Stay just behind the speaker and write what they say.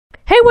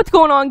what's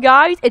going on,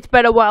 guys? It's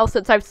been a while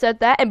since I've said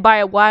that, and by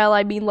a while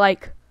I mean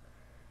like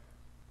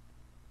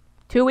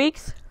 2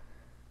 weeks?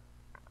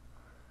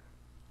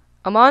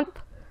 A month?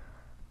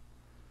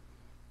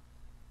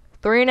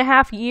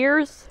 3.5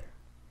 years?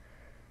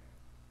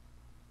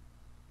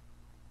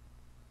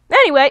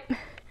 Anyway,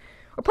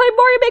 we're playing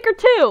Mario Maker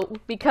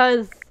 2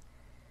 because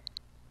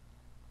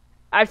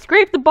I've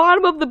scraped the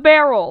bottom of the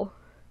barrel.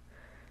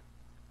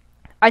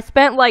 I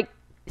spent like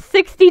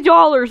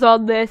 $60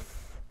 on this.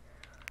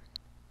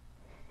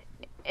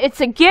 It's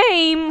a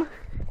game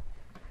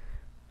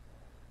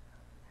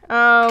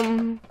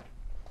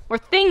where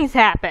things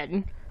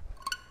happen.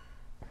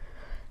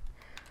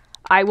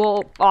 I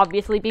will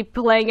obviously be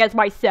playing as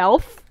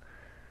myself.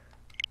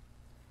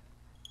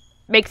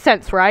 Makes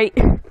sense, right?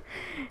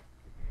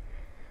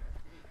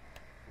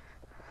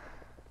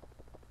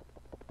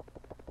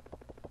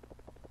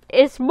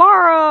 It's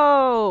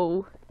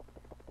Morrow!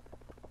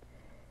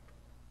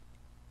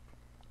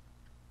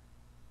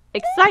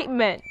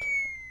 Excitement!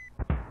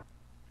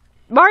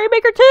 Mario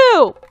Maker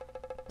 2!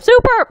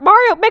 Super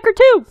Mario Maker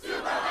 2!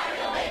 Super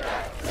Mario Maker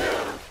 2!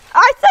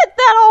 I said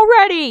that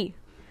already!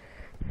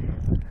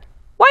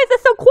 Why is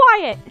it so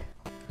quiet?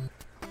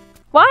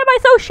 Why am I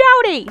so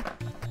shouty?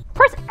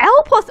 Press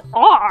L plus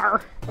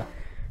R!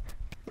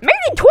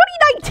 Made in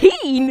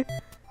 2019?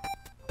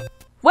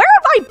 Where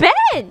have I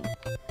been?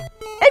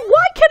 And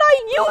why can I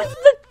use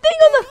the thing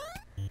on the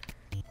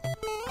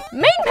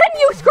main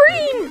menu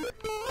screen?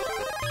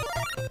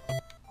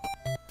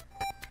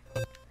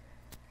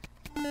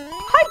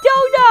 I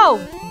don't know.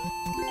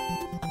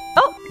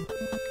 Oh,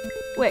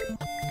 wait.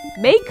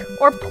 Make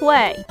or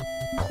play?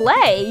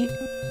 Play?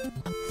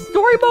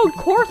 Story mode,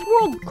 course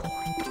world.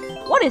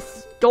 What is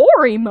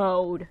story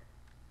mode?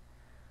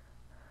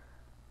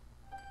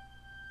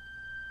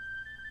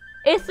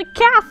 It's a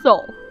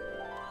castle.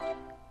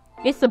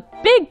 It's a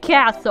big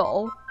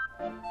castle.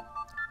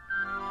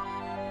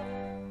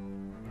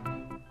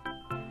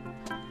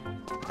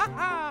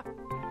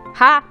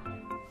 Ha!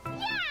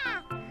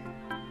 Yeah!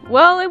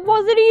 Well, it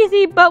wasn't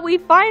easy, but we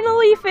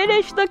finally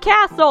finished the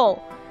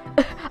castle.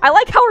 I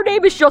like how her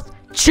name is just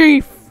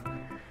Chief.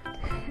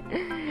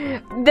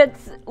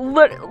 That's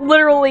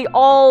literally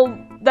all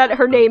that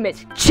her name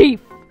is, Chief.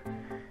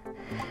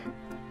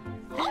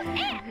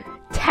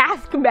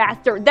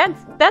 Taskmaster.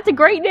 That's a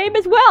great name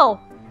as well.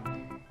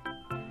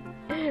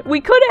 We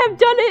could have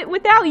done it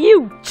without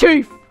you,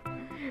 Chief.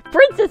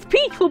 Princess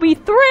Peach will be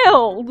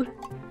thrilled.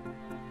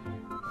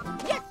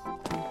 Yes!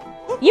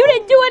 You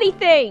didn't do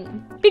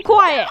anything. Be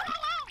quiet.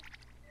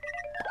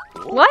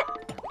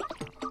 What?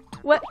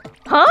 What?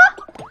 Huh?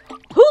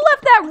 Who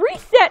left that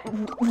reset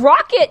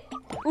rocket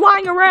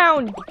lying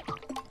around?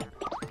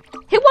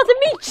 It wasn't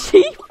me,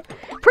 Chief.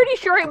 Pretty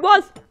sure it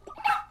was.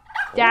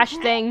 Dash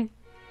thing.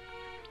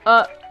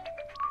 What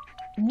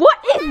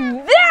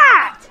is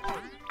that?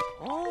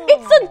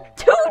 It's a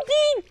 2D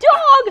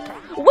dog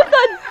with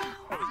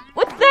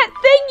that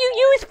thing you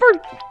use for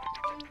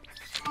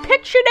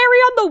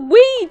Pictionary on the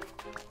Wii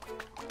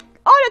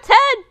on its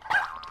head.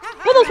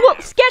 What those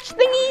little sketch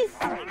thingies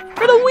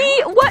for the Wii?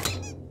 What?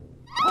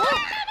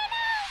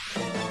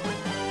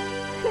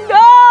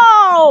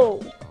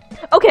 No!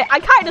 Okay, I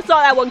kind of saw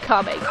that one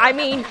coming. I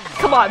mean,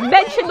 come on,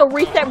 mention the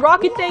reset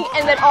rocket thing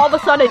and then all of a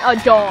sudden a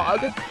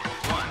dog.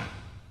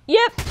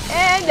 Yep,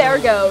 and there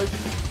it goes.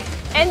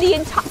 And the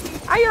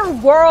entire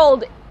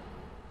world.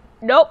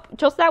 Nope,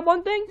 just that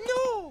one thing?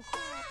 No!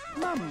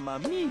 Mamma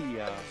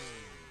mia!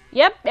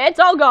 Yep, it's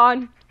all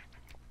gone.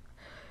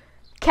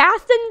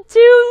 Cast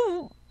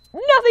into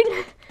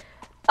nothing.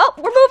 Oh,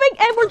 we're moving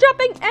and we're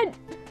jumping and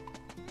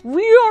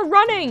we are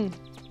running.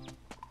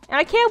 And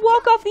I can't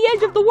walk off the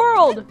edge of the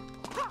world.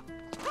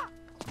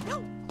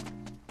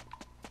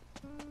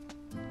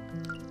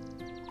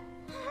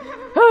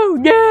 Oh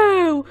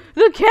no!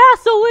 The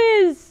castle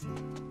is...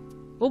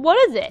 Well, what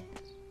is it?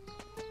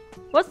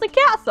 What's the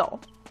castle?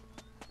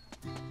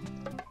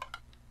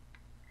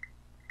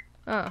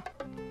 Oh.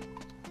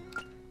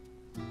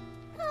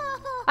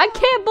 I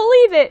can't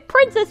believe it!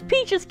 Princess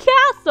Peach's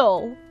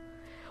castle!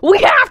 We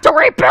have to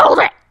rebuild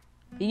it!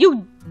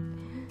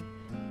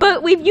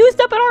 But we've used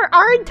up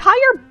our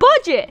entire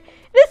budget!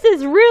 This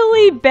is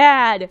really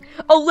bad!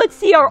 Oh, let's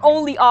see our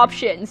only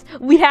options.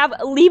 We have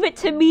leave it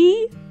to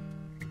me,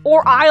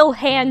 or I'll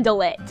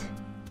handle it.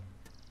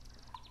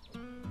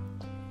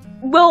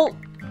 Well,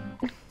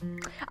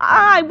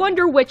 I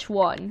wonder which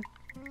one.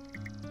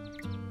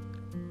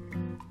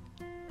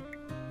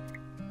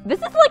 This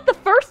is like the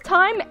first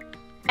time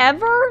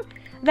ever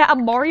that a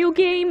Mario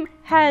game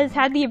has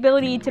had the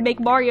ability to make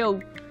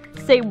Mario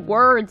say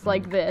words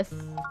like this.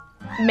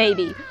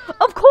 Maybe.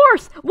 Of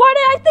course! Why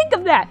did I think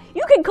of that?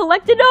 You can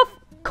collect enough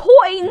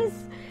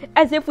coins!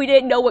 As if we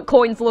didn't know what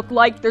coins look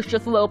like. There's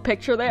just a little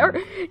picture there.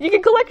 You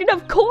can collect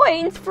enough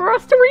coins for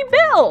us to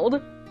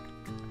rebuild!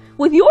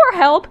 With your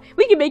help,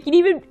 we can make an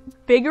even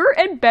bigger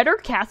and better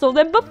castle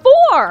than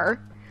before!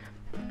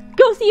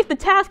 Go see if the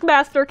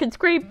Taskmaster can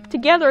scrape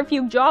together a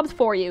few jobs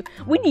for you.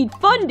 We need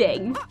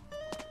funding.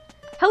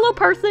 Hello,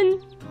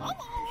 person.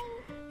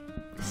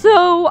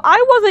 So,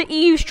 I wasn't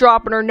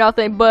eavesdropping or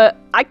nothing, but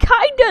I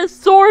kinda,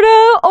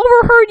 sorta,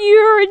 overheard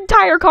your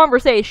entire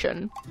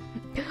conversation.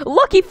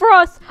 Lucky for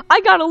us,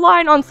 I got a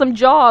line on some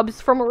jobs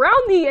from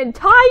around the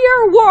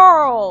entire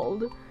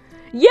world.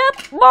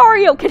 Yep,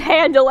 Mario can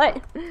handle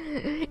it.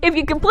 If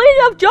you complete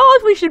enough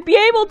jobs, we should be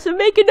able to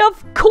make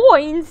enough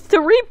coins to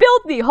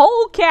rebuild the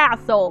whole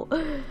castle.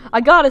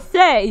 I gotta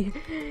say,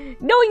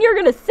 knowing you're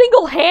gonna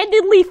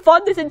single-handedly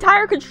fund this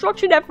entire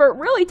construction effort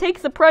really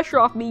takes the pressure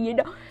off me, you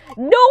know.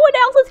 No one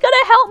else is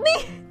gonna help me?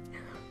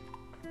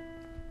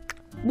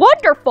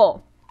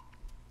 Wonderful.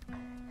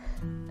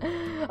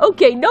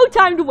 Okay, no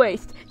time to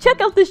waste.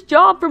 Check out this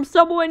job from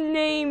someone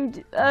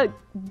named,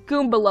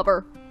 Goomba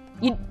Lover.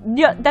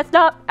 Yeah, that's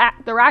not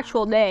their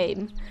actual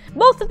name.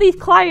 Most of these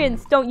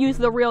clients don't use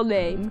the real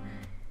names.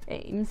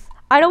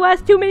 I don't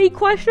ask too many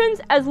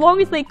questions as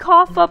long as they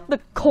cough up the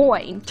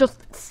coin.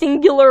 Just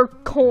singular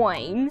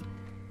coin.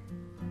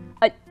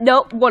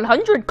 No,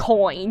 100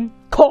 coin.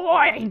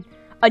 Coin!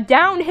 A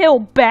downhill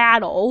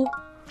battle.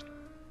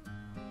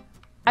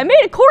 I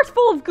made a course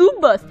full of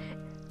Goombas.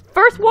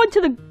 First one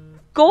to the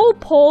goal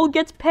pole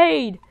gets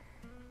paid.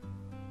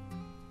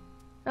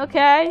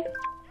 Okay.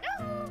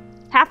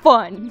 Have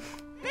fun.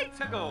 Let's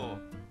go.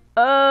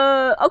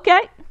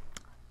 Okay.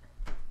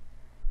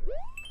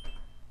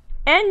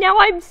 And now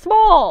I'm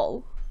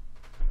small.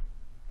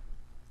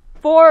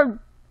 For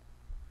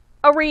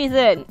a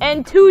reason.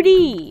 And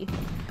 2D.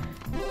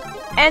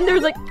 And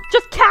there's like,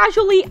 just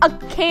casually a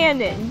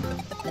cannon.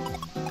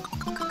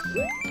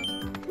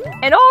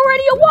 And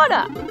already a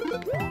 1-up.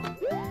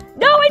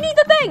 No, I need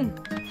the thing.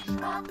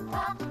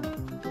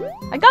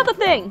 I got the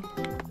thing.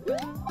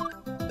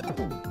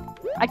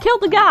 I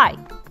killed the guy.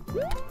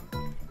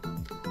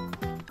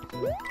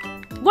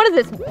 What is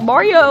this?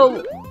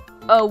 Mario...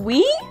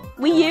 Wii?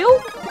 Wii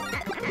U?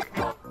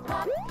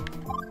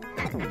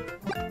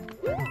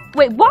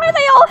 Wait, why do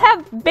they all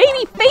have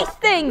baby face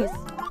things?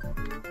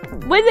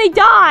 When they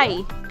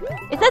die?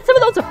 Is that some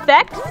of those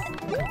effects?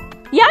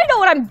 Yeah, I know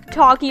what I'm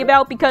talking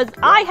about because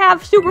I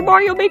have Super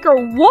Mario Maker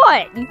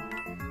 1.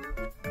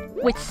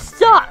 Which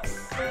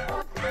sucks.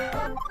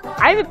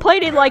 I haven't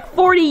played it in like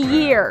 40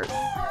 years.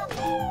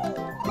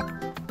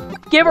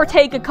 Give or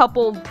take a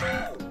couple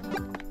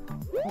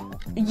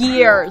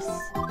years.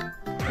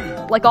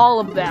 Like all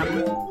of them.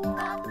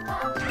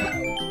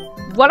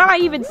 What am I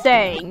even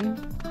saying?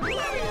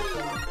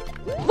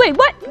 Wait,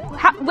 what?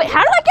 How did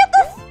I get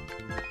this?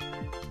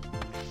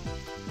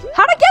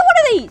 How did I get one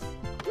of these?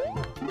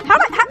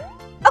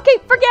 Okay,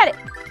 forget it.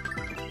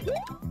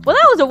 Well,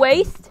 that was a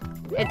waste.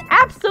 An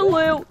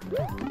absolute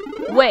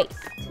waste.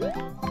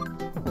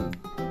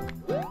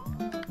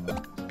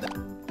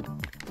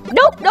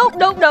 Nope, nope,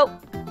 nope, nope.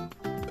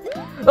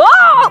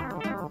 Oh!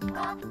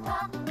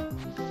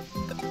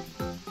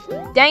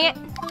 Dang it.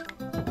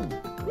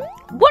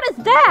 What is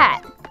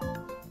that?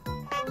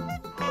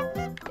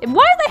 And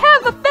why do they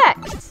have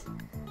effects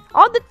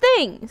on the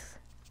things?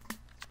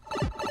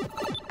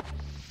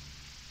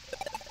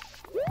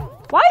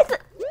 Why is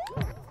it?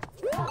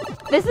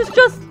 This is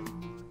just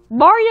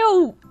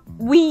Mario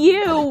Wii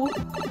U,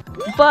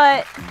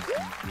 but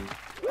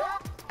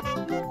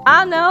I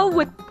don't know,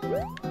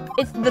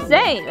 it's the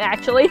same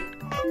actually.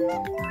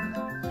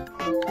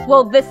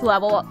 Well, this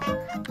level.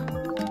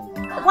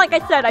 Like I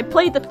said, I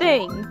played the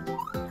thing.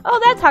 Oh,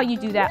 that's how you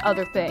do that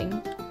other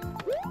thing.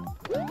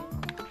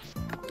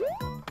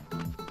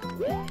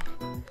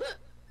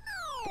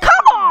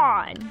 Come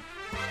on!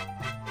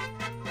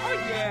 Oh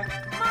yeah,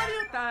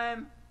 Mario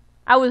time.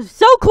 I was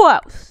so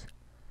close.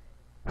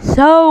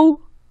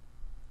 So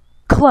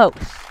close.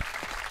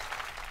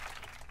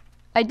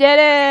 I did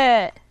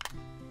it!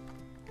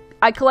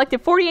 I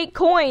collected 48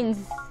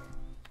 coins.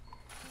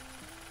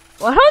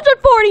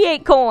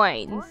 148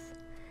 coins!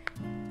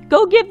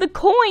 Go give the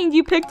coins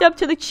you picked up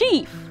to the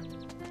chief.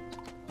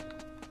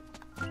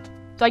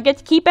 Do I get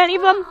to keep any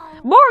of them?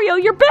 Mario,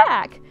 you're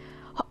back!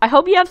 I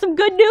hope you have some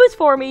good news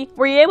for me.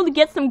 Were you able to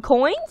get some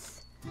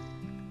coins?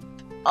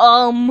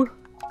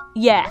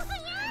 Yes.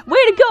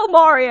 Way to go,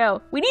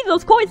 Mario! We need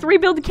those coins to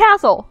rebuild the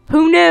castle.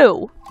 Who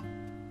knew?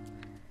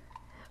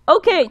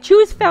 Okay,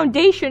 choose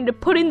foundation to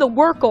put in the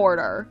work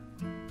order.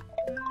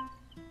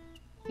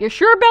 You're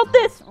sure about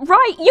this?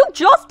 Right, you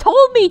just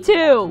told me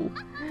to!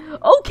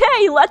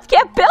 Okay, let's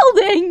get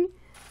building!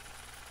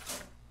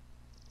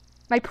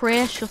 My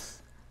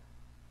precious.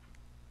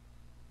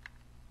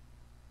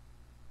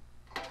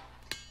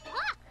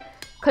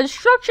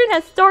 Construction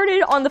has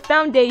started on the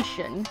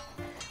foundation.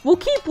 We'll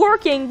keep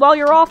working while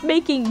you're off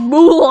making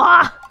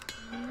moolah!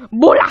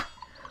 Moolah!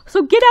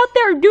 So get out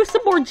there and do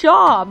some more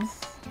jobs.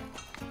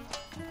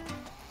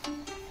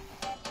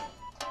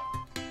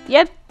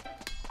 Yep.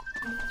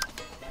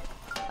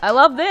 I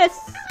love this.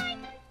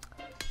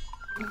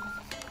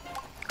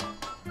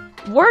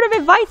 Word of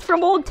advice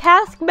from old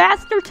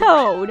Taskmaster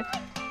Toad.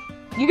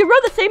 You can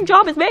run the same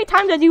job as many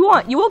times as you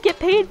want. You won't get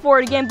paid for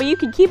it again, but you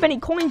can keep any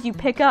coins you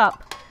pick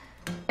up.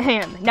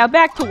 Ahem. Now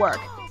back to work.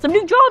 Some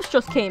new jobs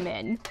just came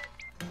in.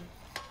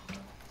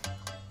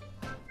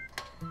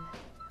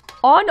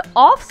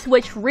 On-off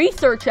switch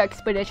research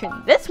expedition.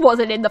 This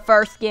wasn't in the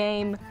first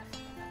game.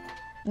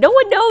 No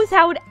one knows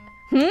how it...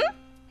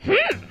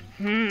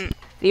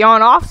 The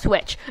on-off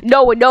switch.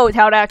 No one knows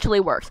how it actually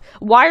works.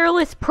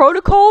 Wireless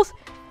protocols?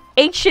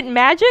 Ancient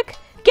magic?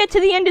 Get to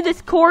the end of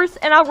this course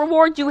and I'll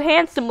reward you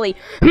handsomely.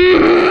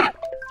 I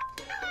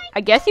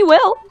guess you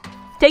will.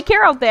 Take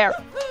care out there.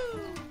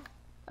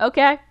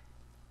 Okay.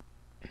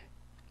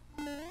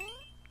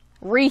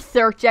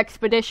 Research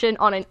expedition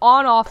on an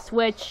on-off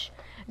switch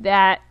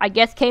that I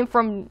guess came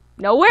from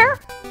nowhere?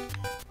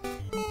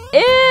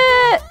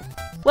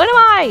 What am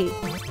I?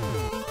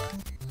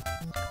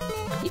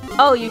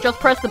 Oh, you just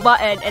press the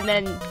button and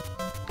then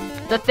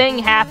the thing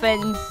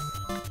happens.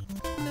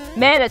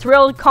 Man, that's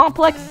real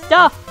complex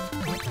stuff.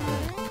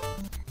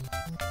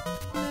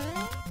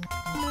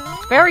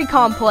 Very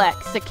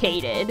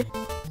complicated.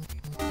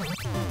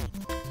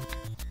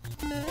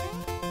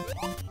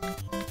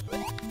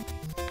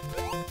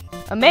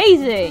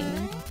 Amazing.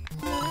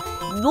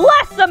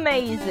 Less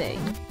amazing.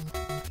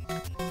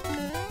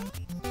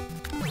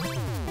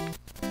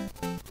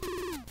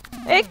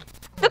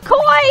 The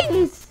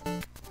coins!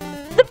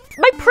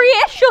 My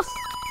precious!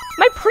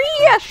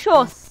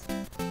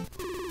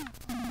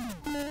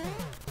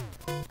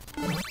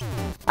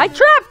 I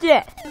trapped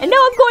it! And now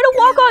I'm going to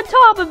walk on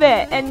top of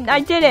it! And I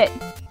did it.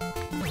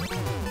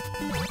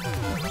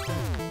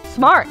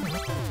 Smart.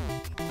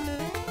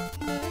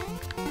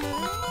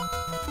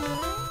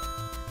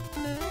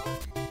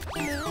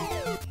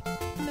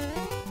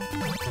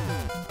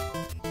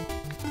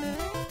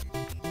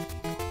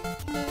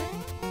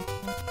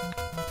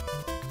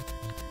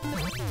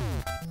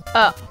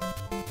 Oh.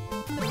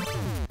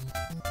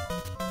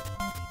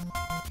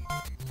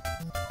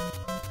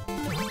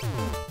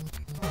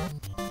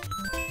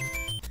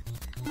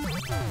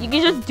 You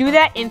can just do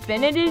that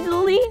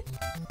infinitely?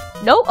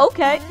 No?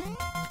 Okay.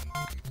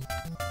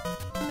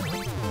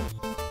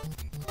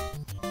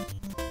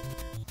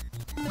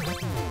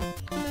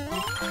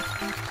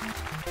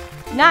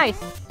 Nice.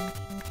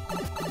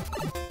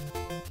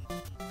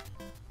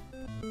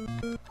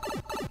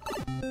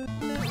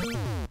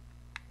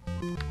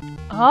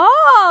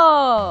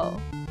 Oh!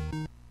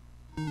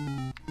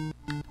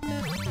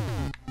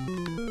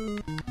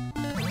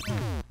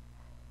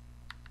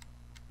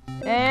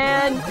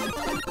 And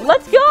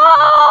let's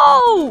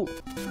go!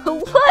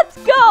 Let's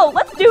go!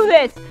 Let's do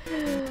this!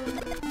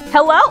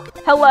 Hello?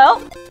 Hello?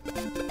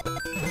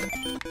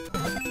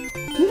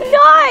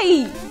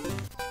 Nice!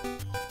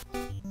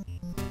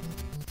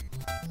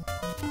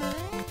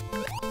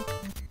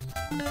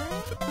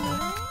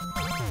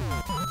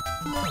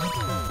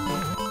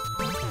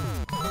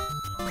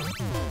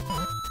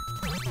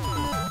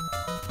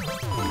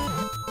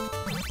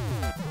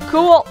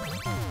 Cool.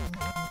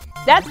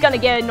 That's gonna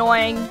get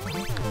annoying.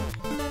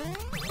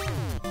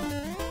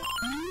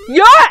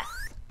 Yes!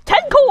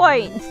 10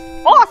 coins!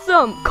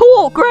 Awesome!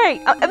 Cool!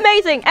 Great!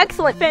 Amazing!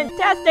 Excellent!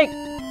 Fantastic!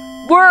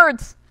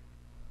 Words!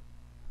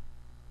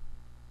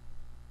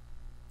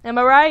 Am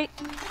I right?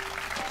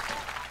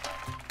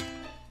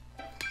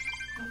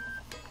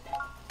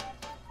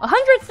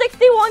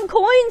 161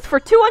 coins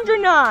for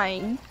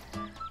 209.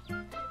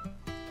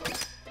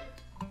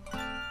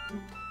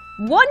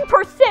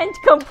 1%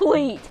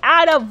 complete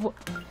out of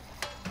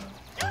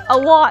a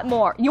lot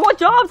more. You want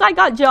jobs? I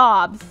got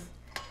jobs.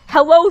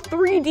 Hello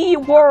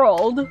 3D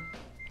world.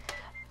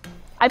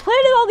 I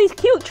planted all these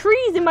cute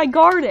trees in my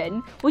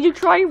garden. Would you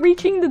try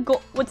reaching the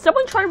goal? Would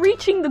someone try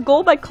reaching the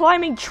goal by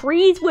climbing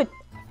trees with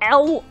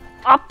L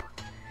up?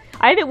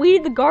 I haven't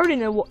weeded the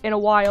garden in a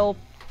while.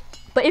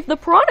 But if the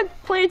piranha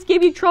plants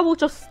gave you trouble,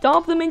 just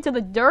stomp them into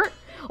the dirt.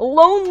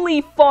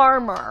 Lonely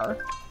farmer.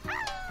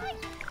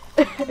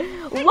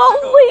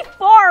 Lonely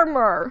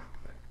farmer.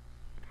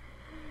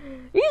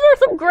 These are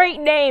some great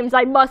names,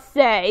 I must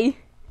say.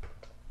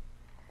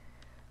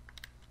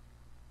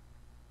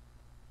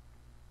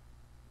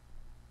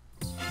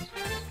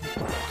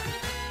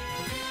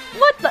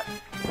 What the?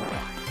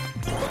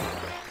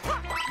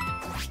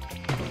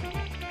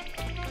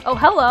 Oh,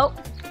 hello.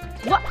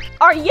 What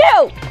are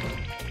you?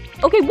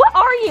 Okay, what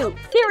are you?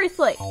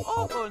 Seriously.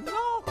 Oh no!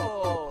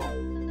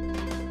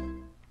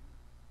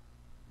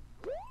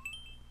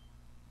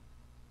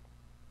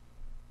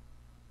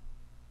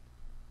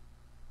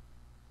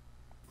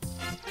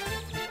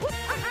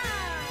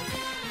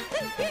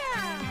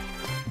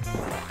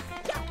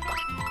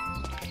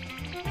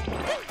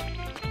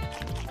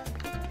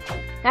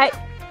 Hey,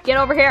 get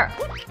over here.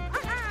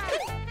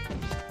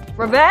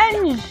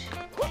 Revenge!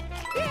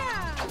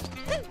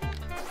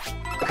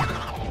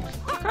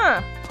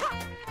 Huh.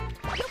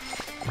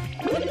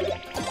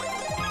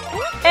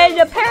 And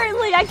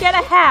apparently I get a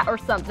hat or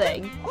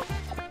something.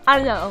 I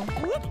don't know.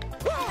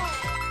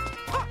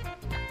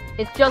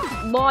 It's just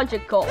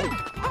logical.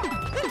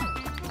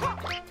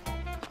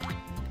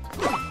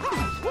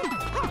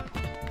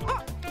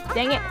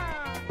 Dang it.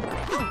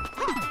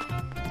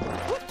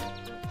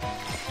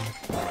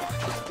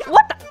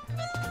 What the?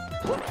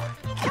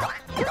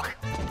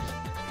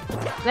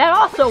 That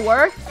also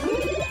works.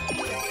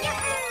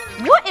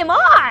 What am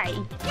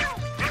I?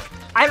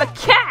 I'm a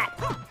cat.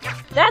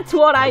 That's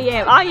what I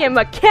am. I am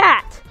a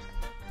cat.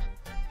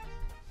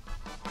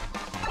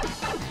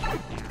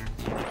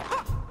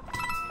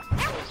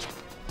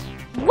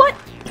 What?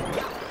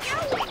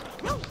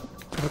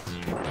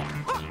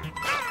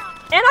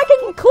 And I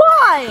can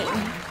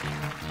climb!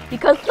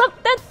 Because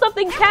that's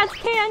something cats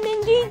can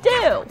indeed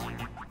do.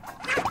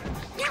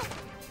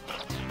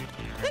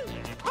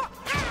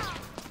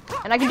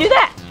 And I can do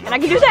that! And I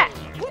can do that!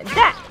 And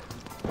that!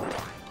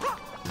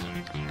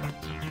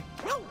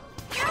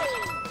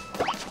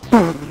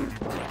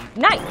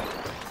 Nice!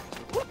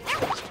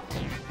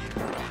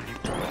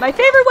 My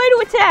favorite way to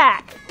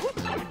attack!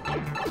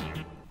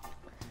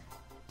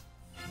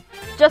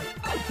 Just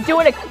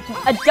doing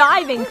a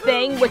diving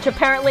thing, which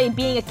apparently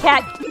being a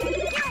cat,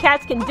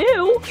 cats can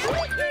do.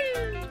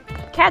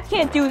 Cats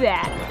can't do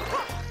that.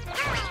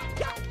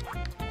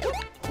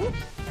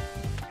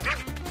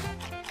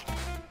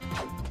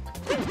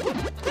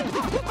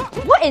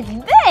 What is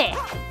this?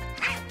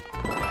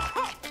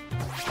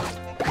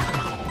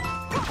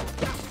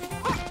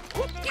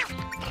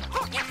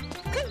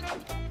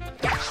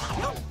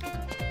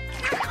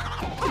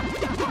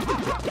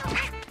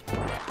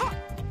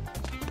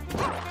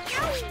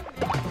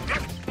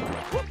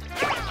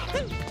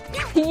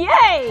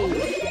 Yay!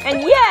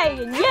 And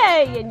yay! And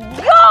yay! And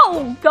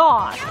oh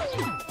god!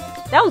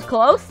 That was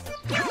close.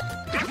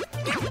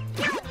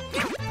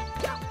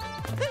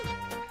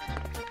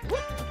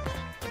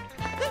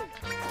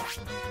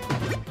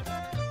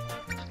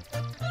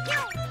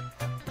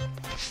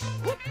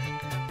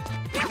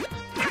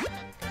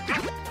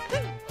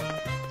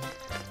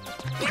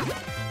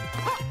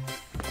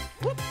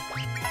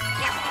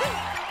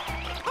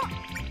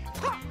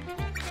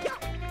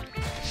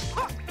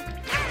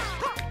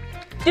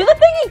 Do the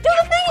thingy! Do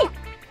the thingy!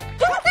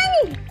 Do the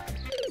thingy!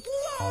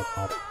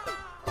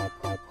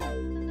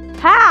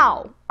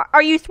 How?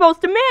 Are you supposed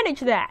to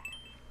manage that?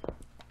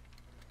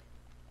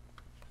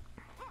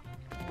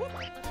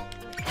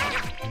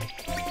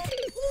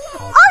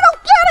 I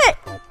don't get it!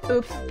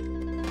 Oops.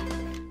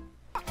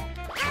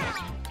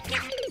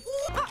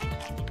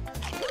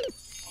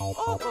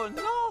 Oh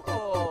no!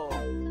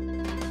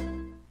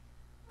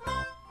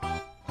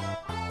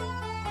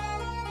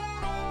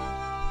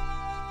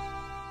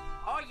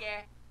 Oh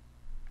yeah.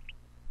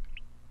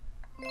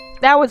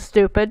 That was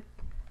stupid.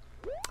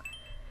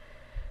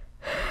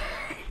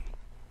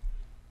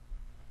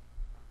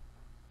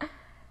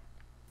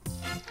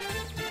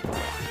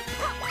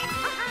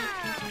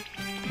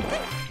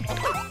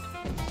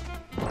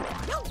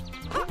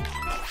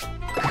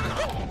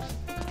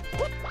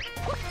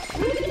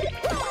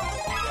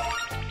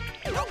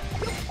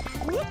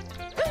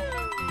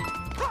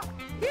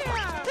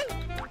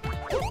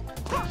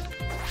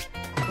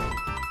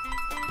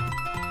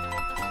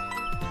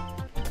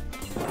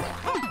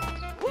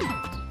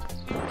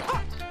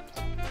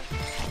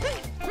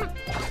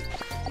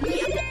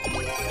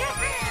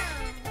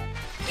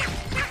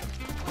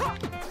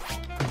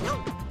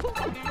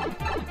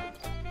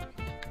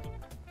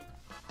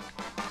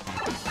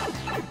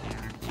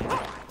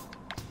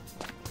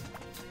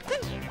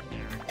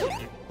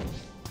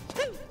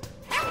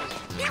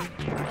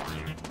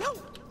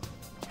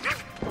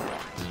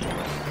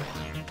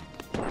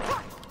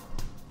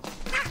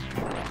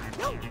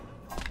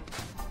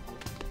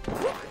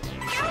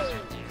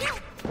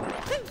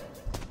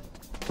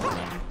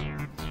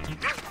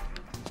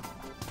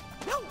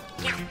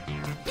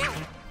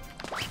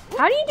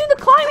 How do you do the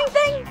climbing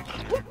thing?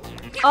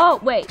 Oh,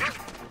 wait.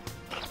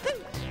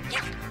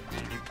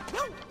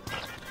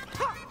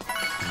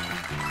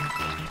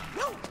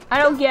 I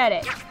don't get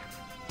it.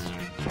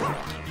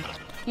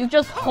 You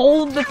just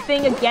hold the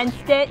thing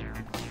against it?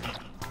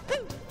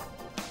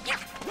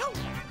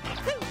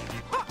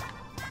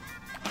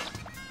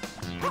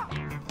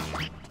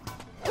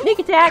 Sneak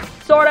attack,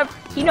 sort of.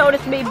 He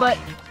noticed me, but...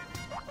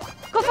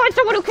 Go find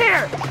someone who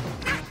cares!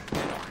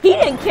 He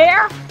didn't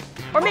care!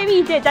 Or maybe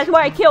he did, that's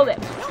why I killed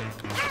him.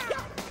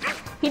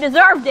 He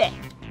deserved it!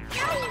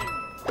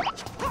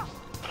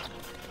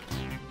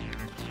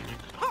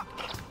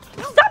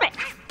 Stop it!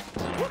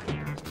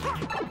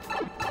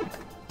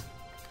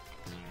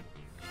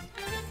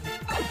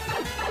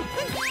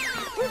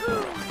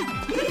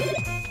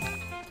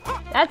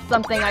 That's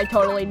something I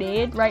totally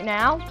need right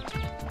now.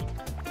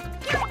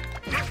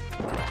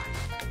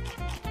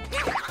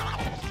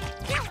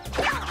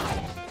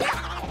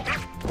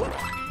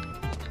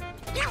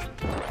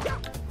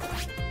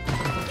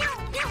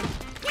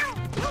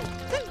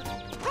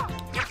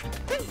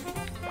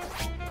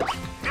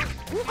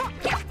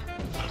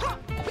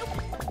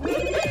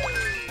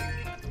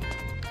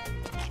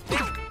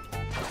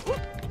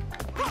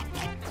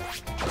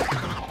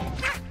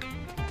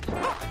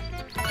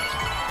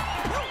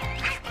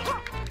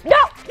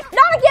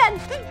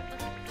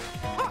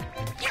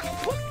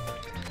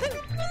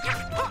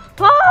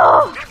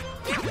 Oh!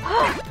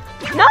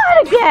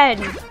 Not again!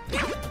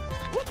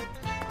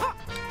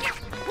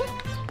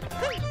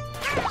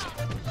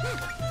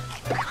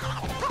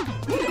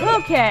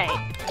 Okay.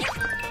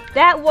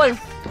 That was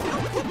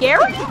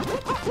scary?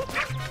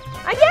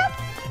 I guess?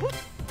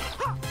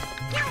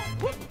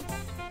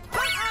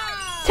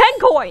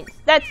 coins.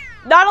 That's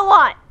not a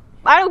lot.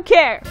 I don't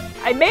care.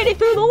 I made it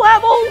through the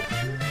level.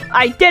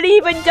 I didn't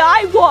even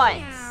die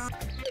once.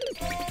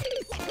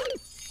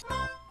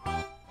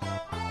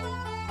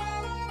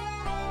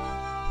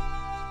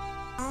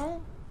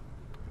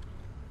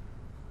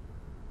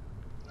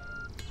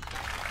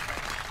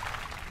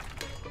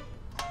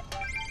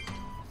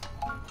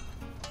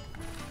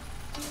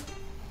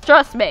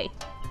 Trust me.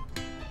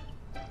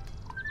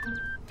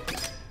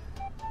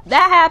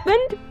 That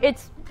happened.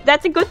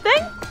 That's a good thing.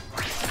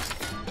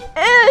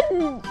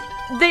 And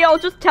they all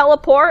just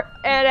teleport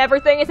and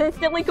everything is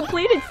instantly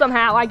completed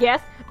somehow, I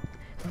guess.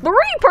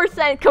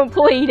 3%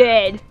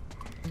 completed!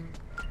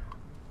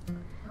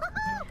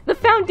 The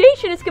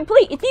foundation is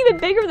complete. It's even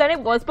bigger than it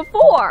was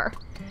before.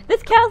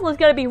 This castle is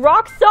gonna be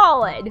rock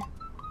solid.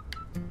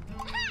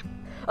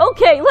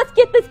 Okay, let's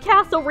get this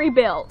castle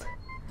rebuilt.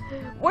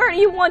 Where do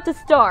you want to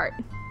start?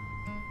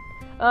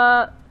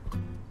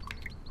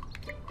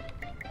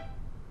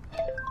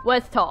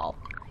 Westhall.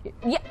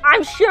 Yeah,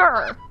 I'm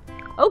sure.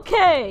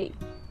 Okay.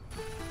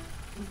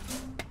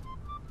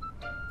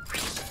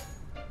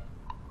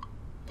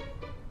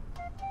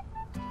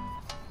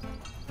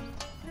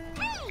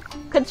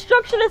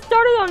 Construction has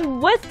started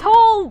on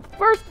Westhall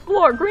first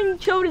floor. Green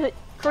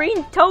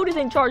Toad is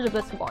in charge of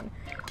this one.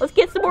 Let's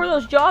get some more of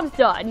those jobs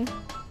done.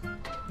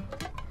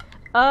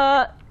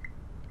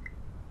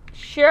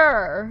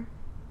 Sure.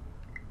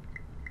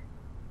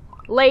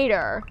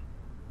 Later.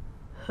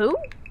 Who?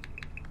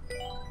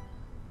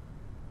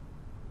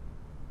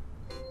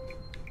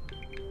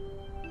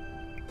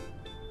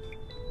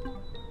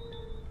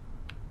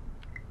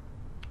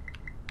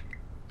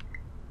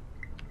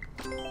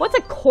 What's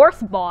a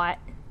course bot?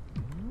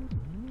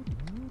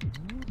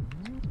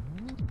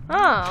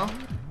 Oh.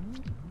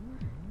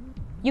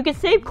 You can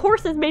save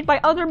courses made by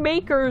other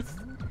makers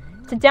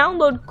to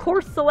download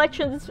course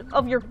selections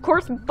of your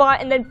course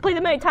bot and then play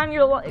them anytime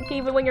you like,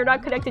 even when you're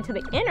not connected to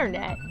the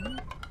internet.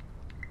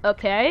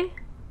 Okay.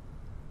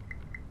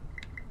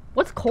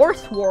 What's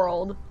Course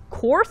World?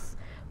 Course?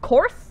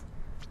 Course?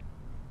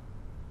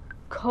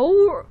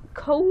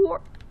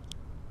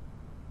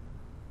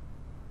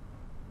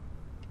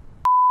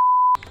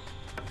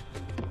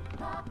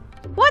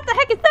 What the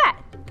heck is that?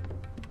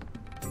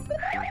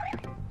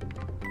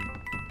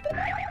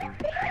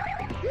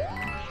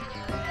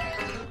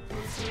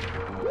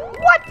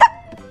 What the?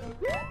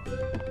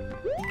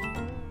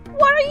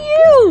 What are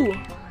you?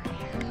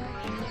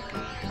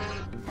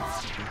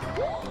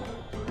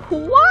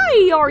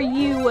 Why are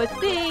you a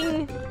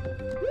thing?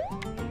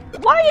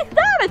 Why is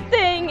that a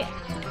thing?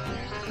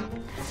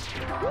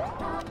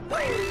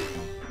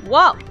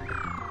 Whoa.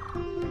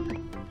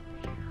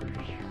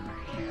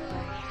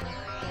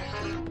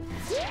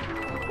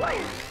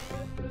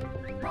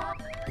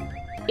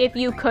 If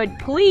you could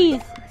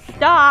please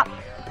stop.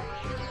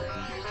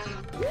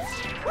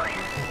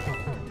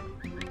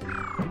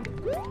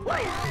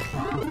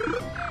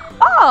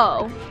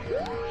 Oh.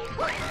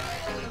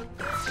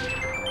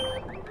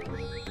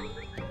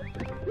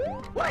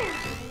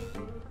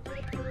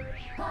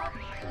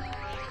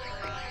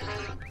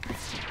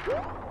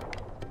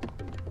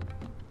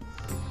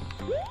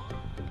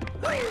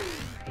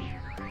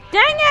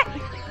 Dang it!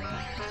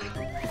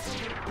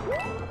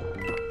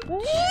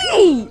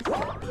 Jeez!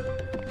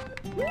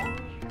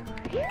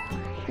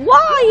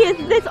 Why is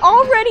this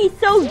already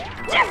so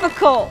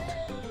difficult?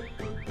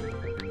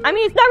 I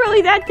mean, it's not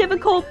really that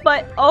difficult,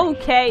 but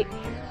okay.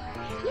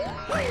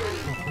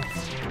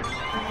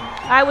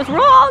 I was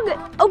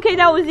wrong! Okay,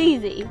 that was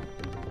easy.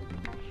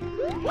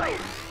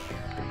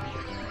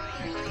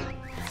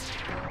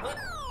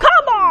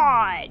 Come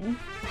on!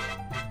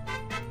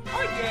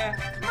 Oh yeah,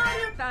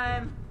 Mario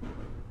time!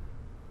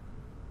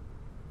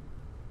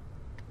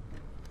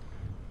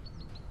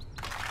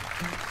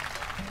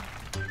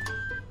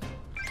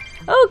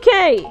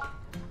 Okay,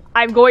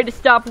 I'm going to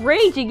stop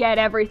raging at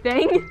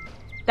everything.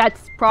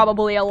 That's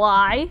probably a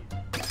lie.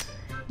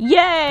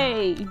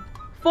 Yay!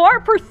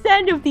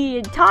 4% of the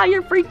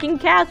entire freaking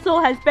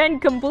castle has been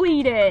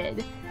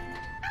completed.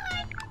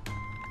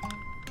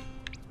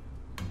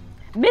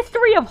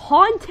 Mystery of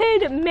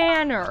Haunted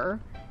Manor.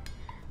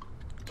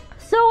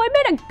 So I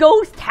made a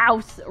ghost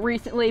house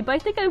recently, but I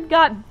think I've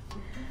got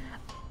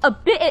a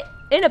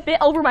bit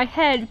over my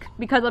head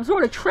because I'm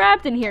sort of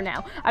trapped in here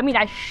now. I mean,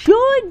 I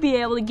should be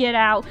able to get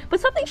out, but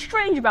something's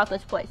strange about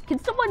this place. Can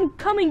someone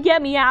come and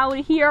get me out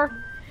of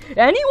here?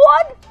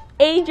 Anyone?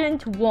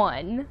 Agent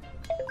 1.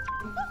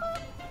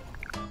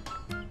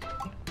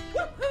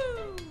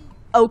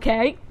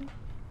 Okay.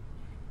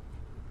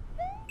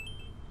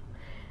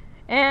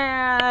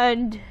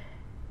 And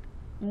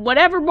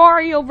whatever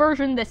Mario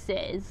version this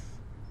is.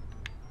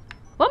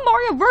 What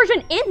Mario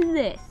version is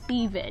this,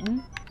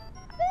 even?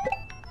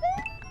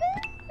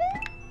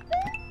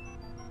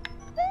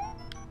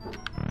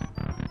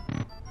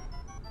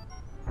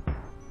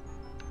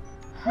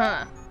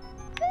 Huh.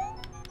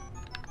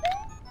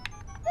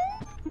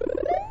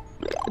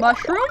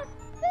 Mushroom?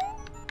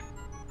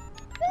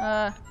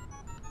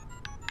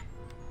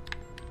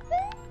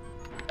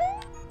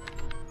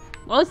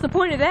 What's the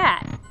point of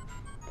that?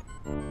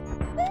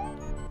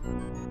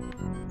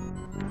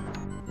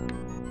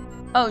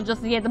 Oh,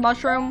 just to get the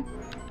mushroom?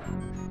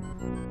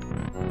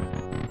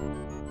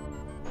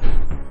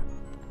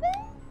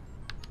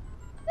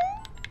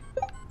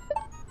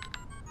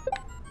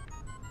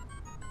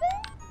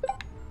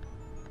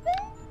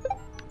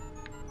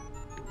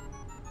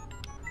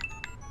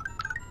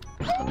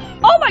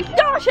 Oh my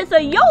gosh, it's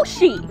a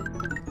Yoshi!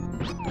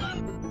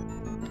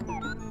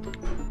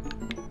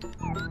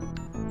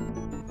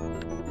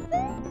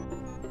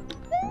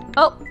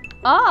 Oh,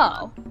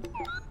 oh.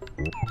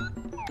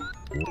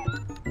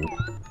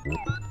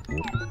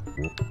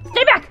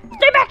 Stay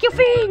back, you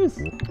fiends!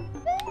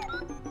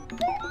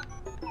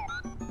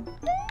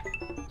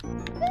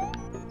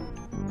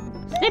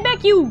 Stay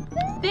back, you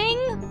thing!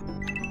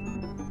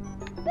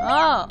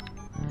 Oh.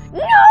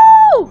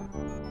 No!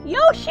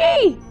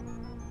 Yoshi!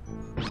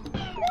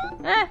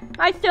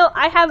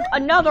 I have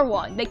another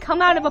one. They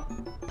come out of a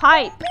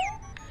pipe.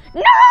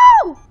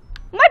 No!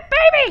 My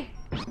baby!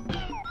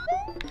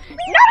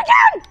 Not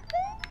again!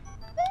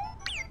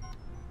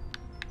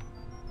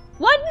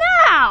 What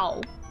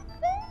now?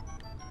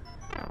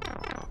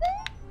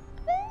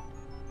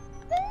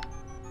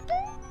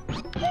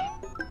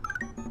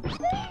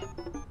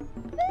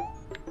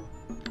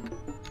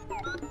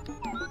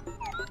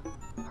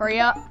 Hurry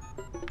up.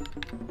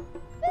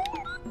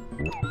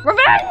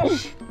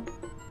 Revenge!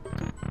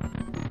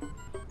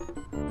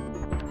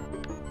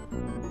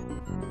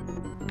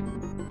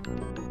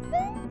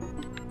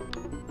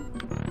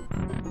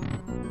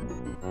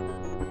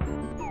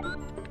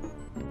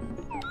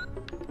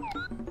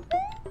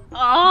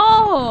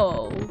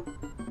 Oh!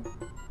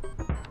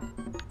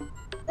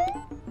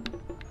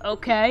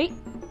 Okay.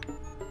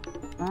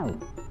 Oh.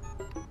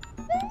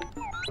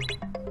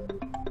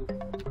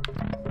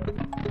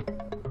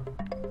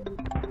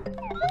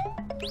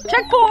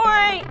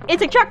 Checkpoint!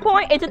 It's a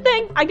checkpoint, it's a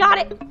thing, I got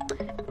it!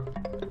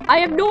 I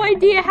have no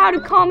idea how to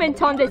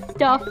comment on this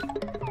stuff.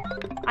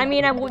 I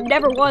mean, I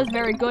never was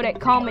very good at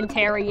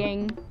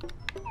commentarying.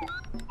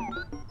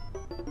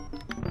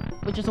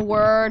 Which is a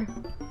word.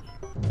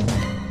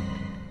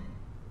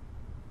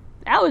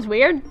 That was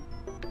weird.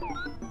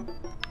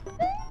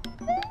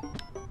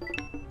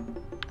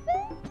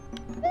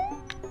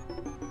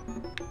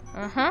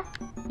 Uh-huh.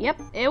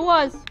 Yep, it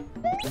was.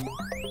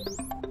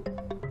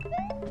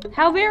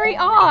 How very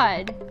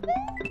odd.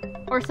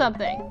 Or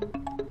something.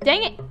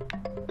 Dang it.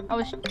 I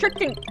was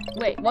tricking.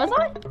 Wait, was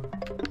I?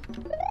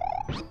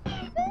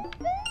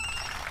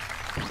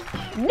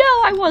 No,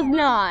 I was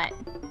not.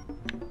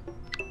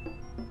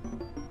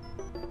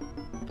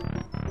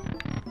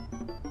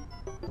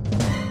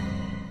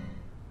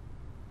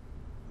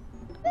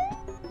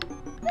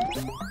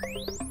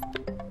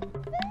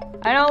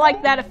 I don't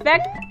like that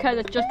effect because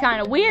it's just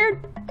kind of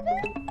weird.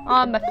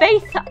 On my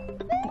face,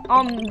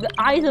 on the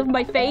eyes of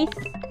my face.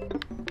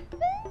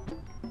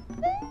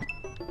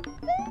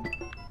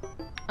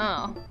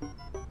 Oh.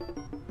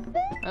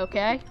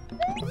 Okay.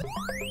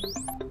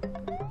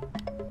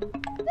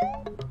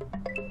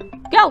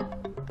 Go!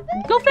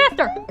 Go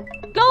faster!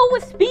 Go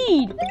with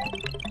speed!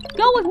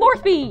 Go with more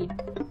speed!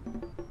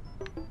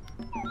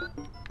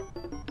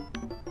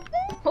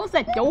 What was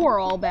that door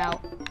all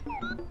about?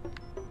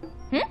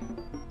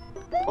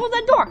 What was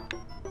that door?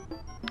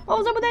 What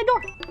was up with that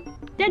door?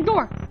 That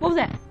door. What was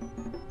that?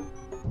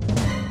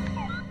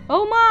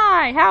 Oh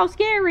my, how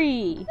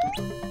scary!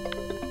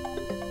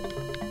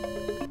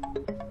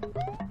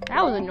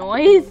 That was a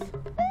noise.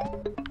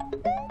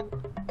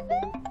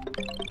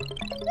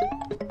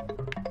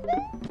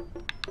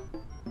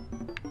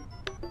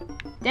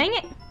 Dang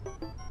it.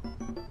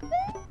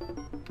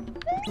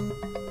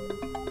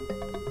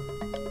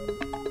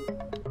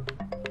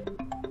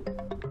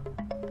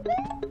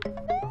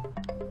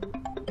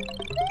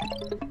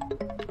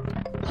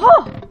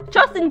 Oh,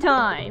 just in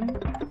time.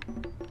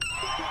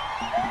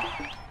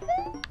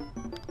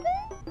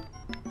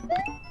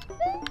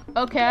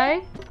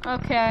 Okay,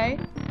 okay.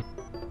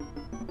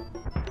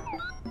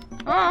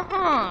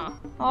 Uh-huh.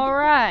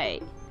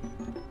 Alright.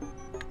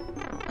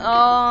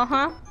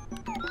 Uh-huh.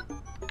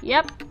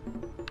 Yep.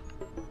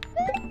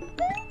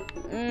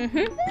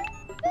 Mm-hmm.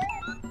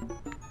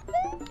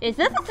 Is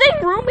this the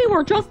same room we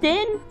were just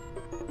in?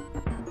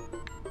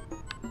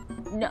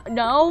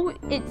 No,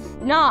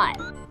 it's not.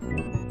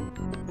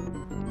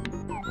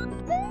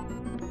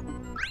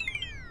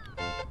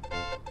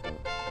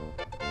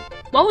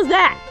 What was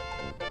that?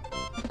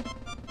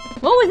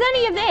 What was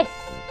any of this?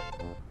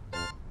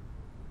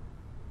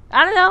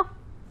 I don't know.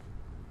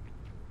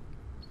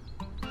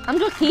 I'm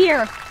just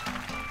here.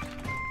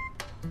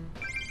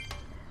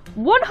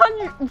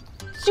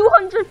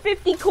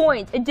 250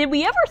 coins. And did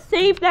we ever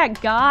save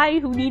that guy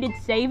who needed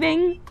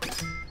saving?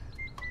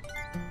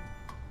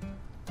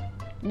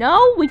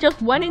 No, we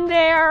just went in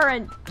there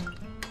and...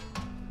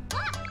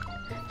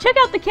 Check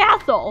out the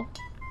castle.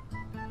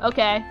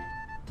 Okay.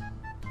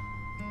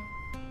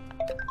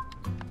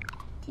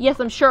 Yes,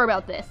 I'm sure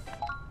about this.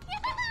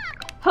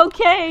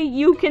 Okay,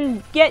 you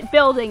can get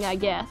building, I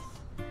guess.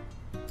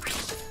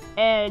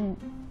 And,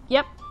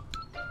 yep.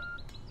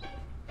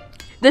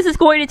 This is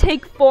going to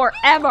take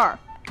forever.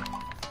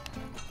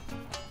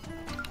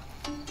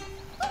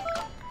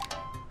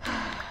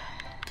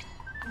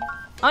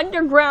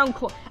 Underground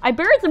I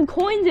buried some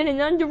coins in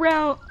an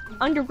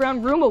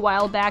underground room a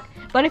while back,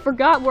 but I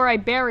forgot where I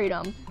buried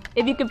them.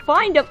 If you can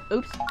find them,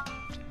 oops.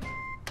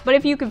 But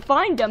if you can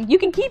find them, you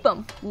can keep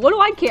them. What do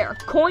I care?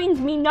 Coins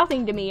mean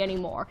nothing to me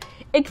anymore.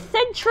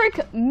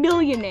 Eccentric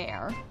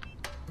millionaire.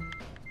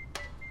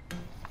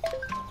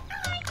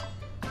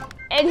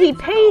 And he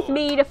pays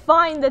me to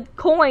find the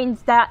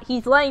coins that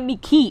he's letting me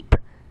keep.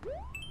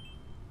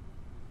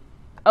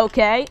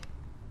 Okay.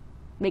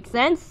 Makes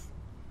sense?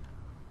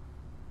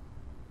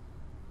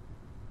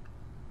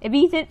 If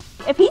he's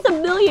a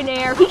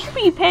millionaire, he should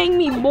be paying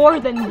me more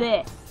than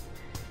this.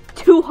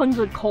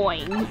 200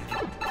 coins.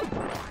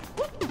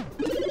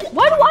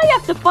 Why do I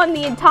have to fund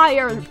the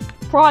entire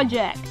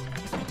project?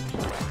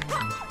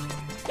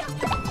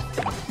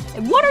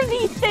 And what are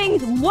these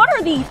things? What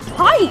are these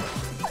pipes?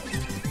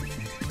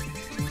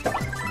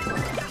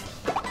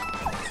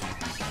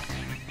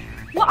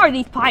 What are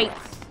these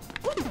pipes?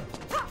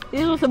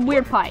 These are some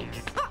weird pipes.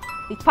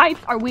 These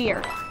pipes are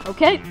weird,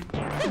 okay?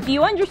 Do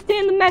you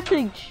understand the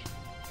message?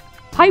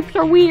 Pipes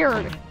are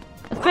weird,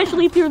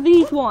 especially if you're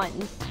these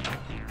ones.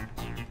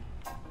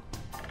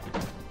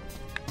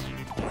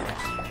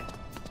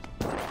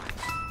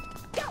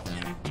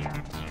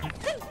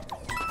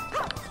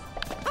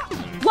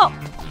 Whoa!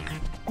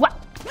 What?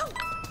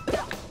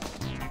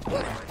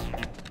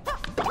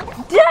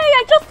 Dang,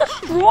 I just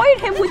destroyed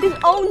him with his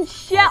own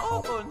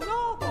shell! Oh no!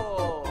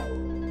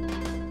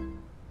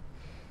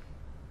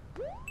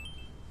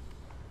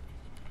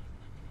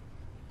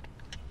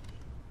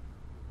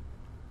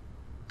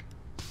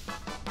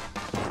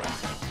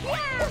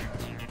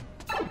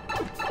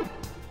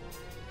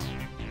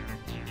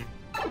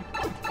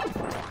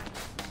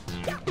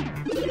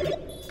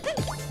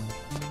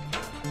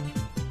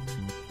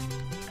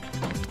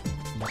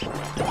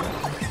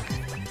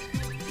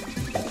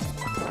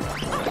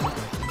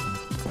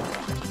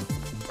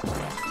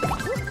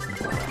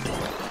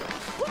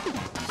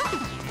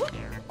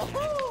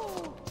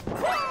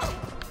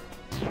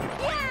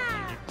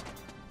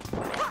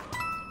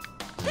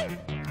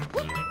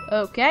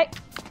 Okay.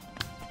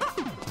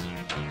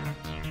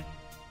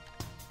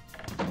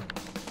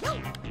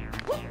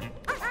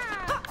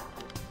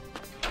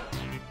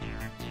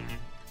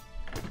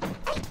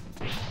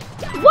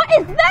 What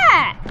is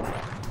that?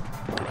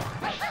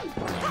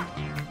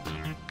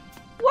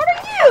 What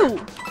are you?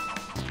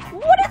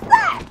 What is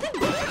that?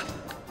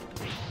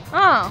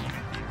 Oh.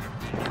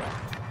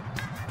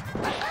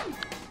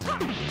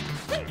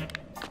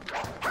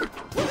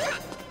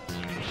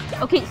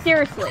 Okay,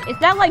 seriously, is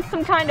that like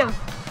some kind of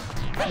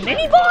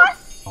mini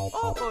boss?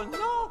 Oh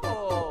no!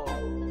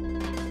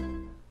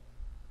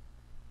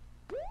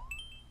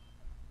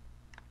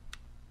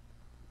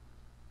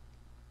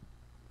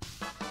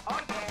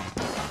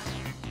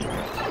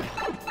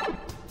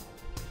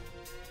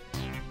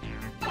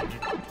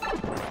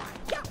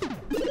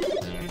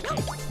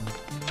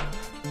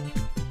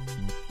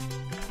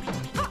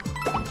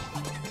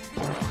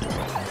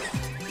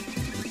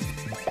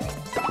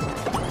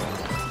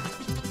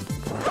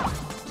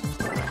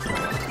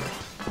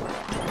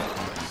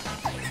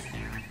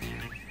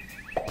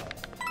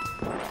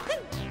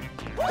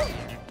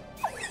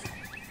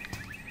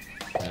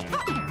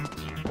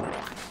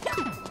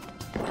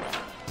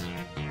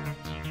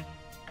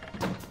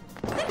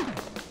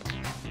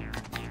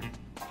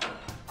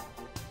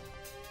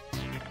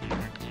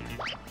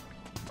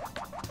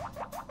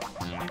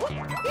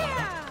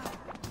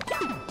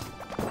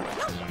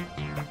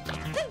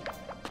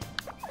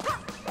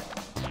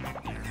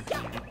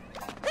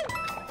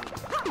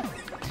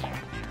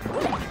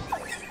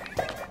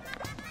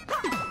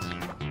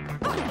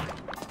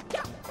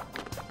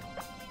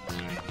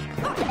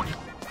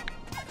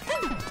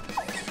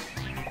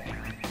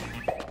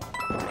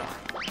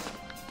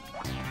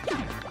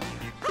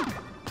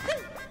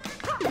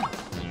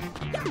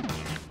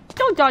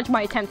 Don't dodge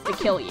my attempts to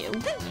kill you.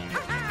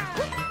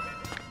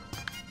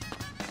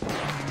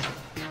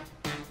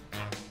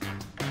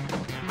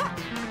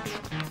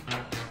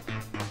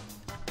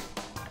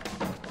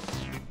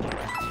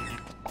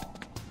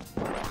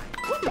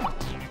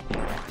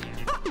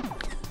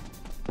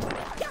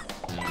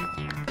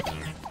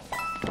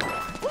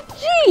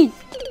 Jeez!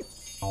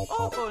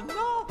 Oh no!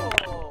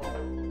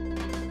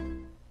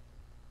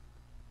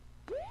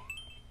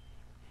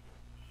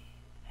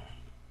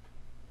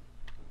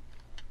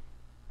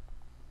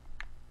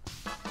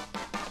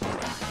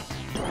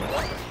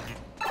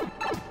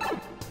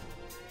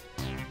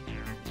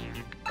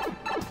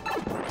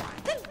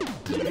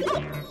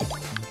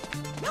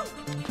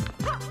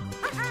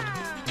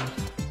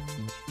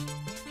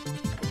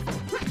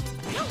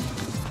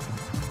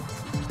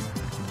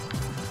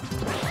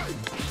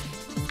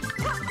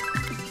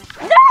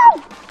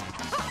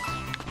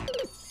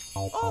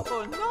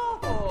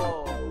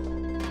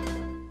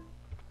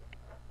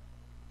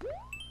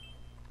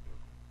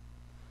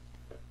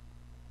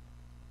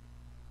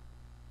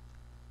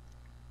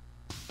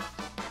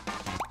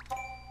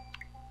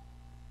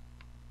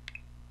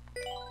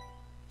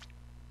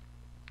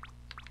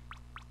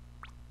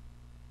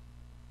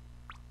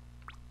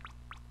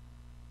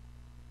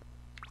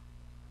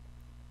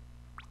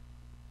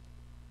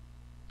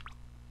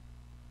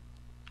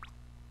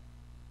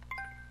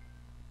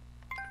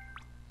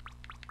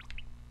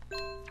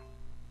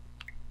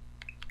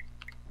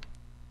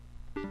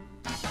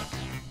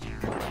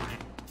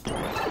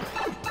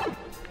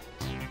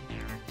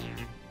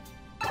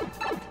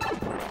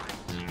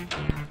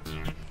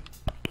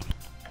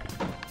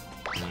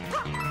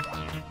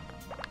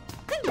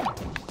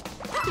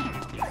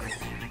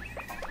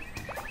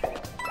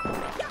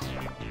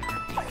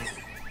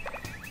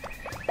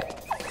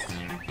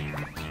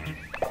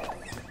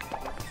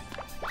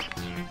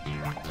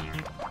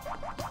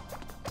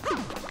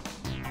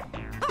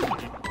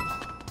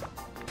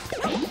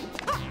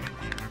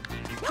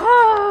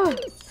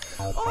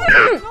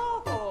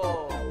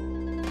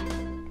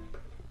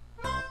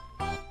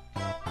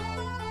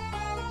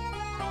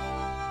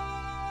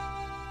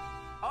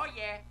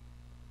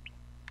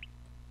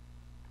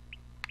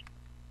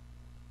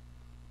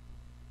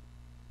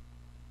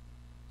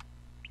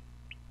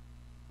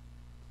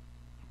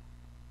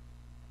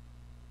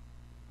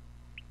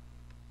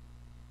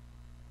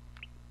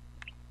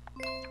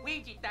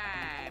 Ouija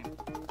time.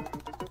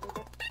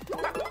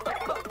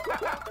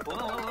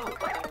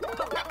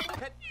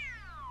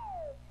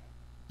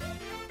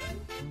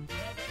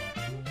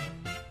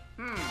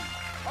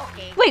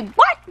 Okay. Wait,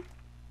 what?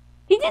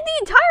 He did the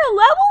entire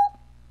level?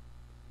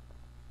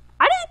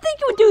 I didn't think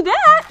you would do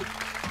that.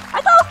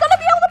 I thought I was gonna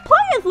be able to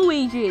play as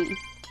Luigi.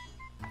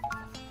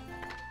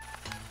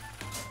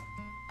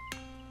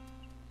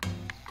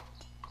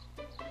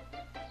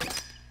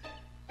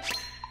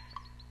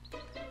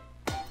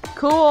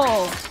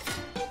 Cool.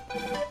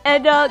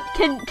 And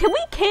can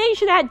we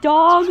cage that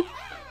dog?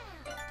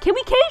 Can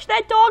we cage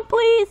that dog,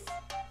 please?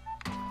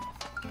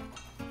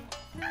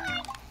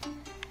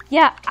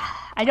 Yeah,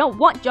 I don't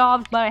want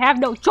jobs, but I have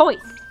no choice.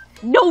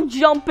 No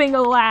jumping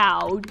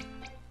allowed.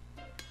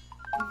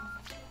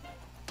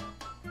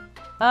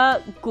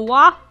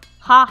 Gua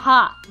ha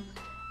ha.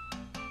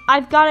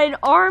 I've got an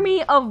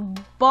army of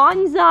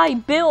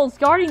bonsai bills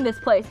guarding this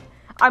place.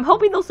 I'm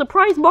hoping they'll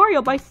surprise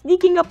Mario by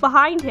sneaking up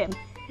behind him.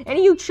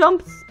 Any of you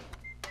chumps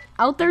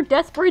out there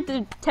desperate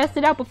to test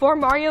it out before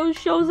Mario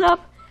shows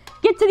up?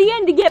 Get to the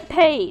end to get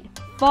paid.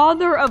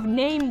 Father of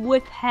name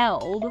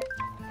withheld.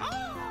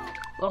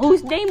 Well,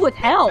 whose name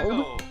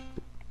withheld?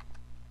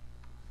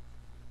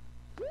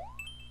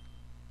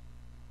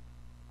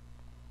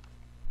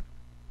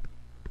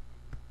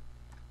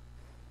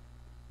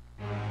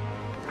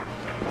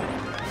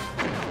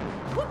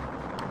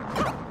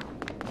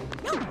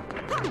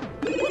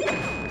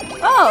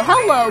 Oh,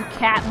 hello,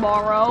 Cat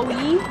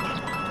Maro-y.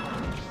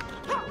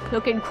 Who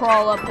can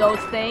crawl up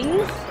those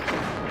things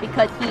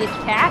because he is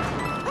cat.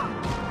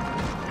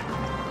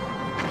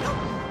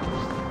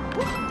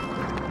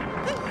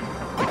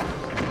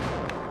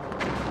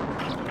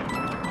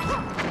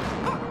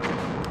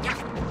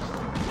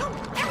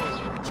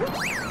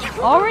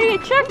 Already a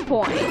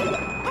checkpoint.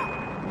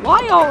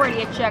 Why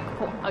already a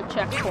checkpoint?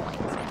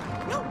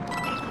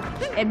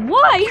 And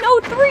why no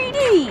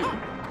 3D?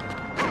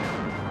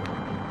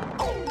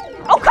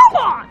 Oh, come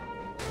on!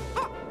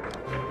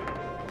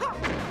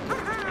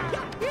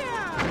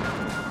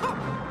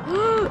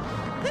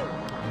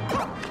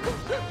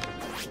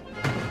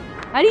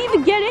 How do you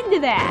even get into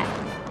that?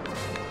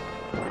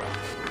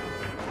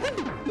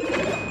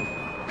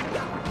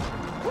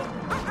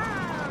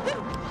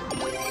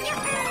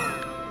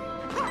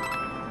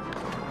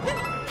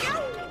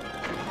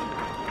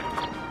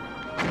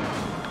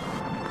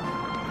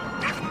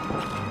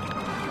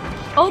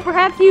 Oh,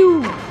 perhaps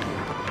you...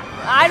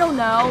 I don't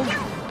know.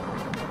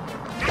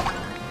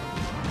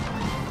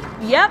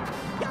 Yep.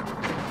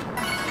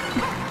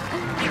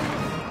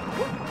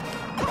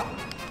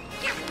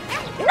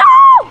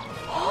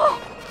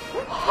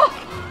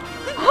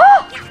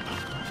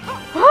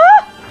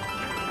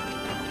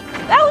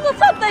 That was a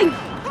something!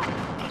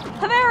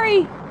 A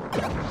very...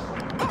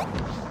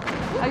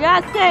 I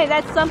gotta say,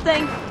 that's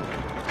something...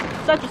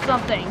 Such a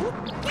something.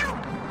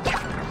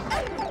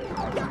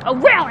 Oh,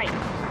 really?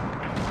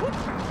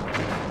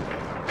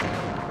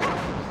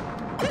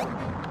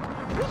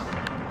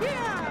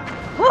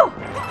 Whew.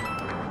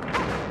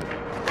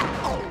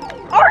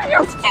 Are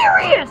you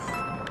serious?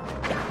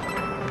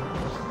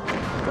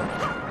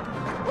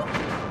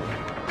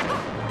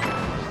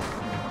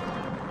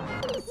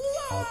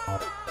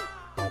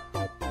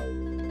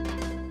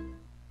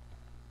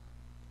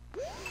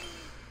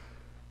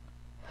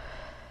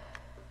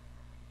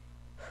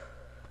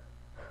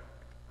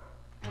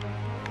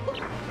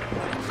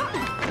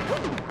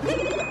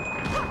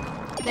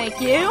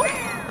 Thank you.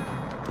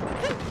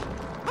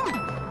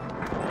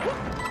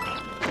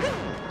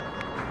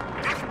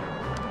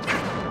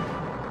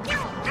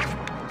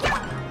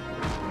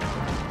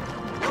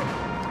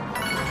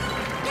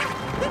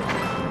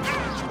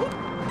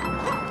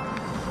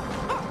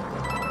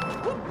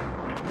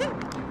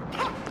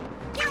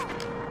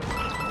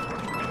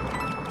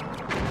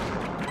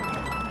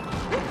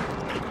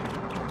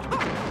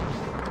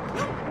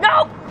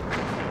 No!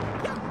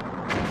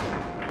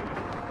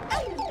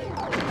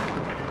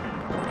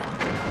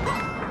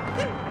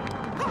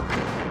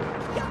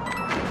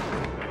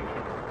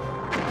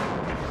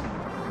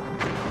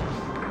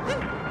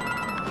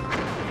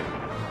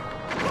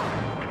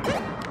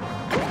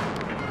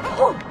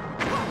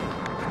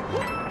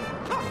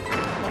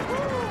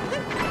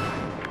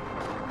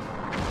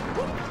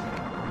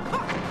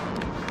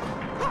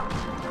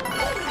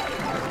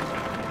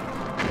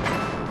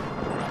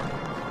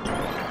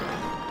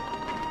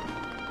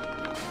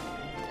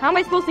 How am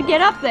I supposed to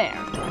get up there?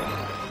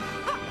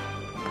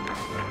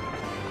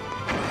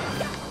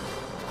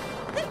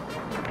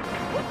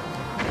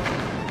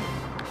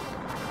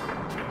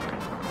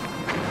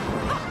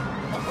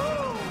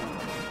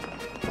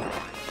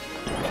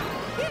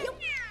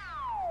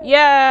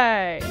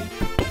 Yay!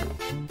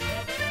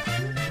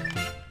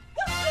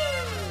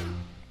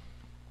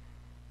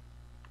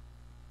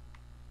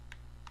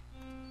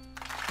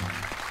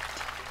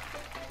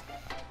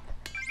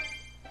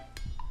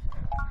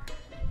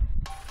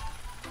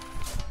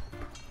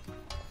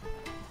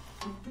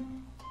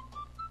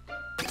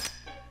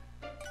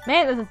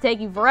 Man, this is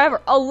taking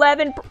forever.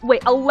 11%?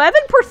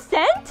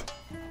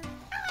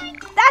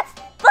 That's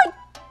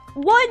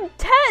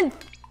 1/10.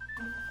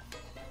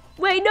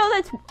 Wait, no,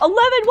 that's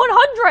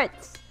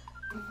 11/100ths.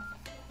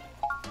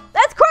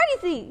 That's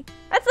crazy.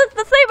 That's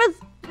the same as.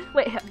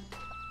 Wait.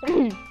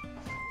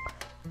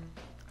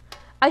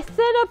 I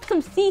set up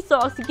some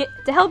seesaws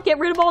to help get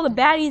rid of all the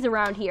baddies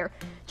around here.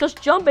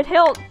 Just jump and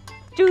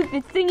do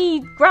the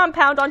thingy ground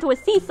pound onto a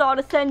seesaw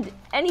to send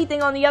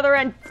anything on the other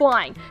end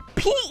flying.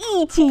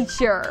 PE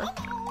teacher.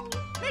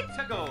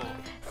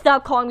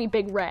 Stop calling me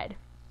Big Red.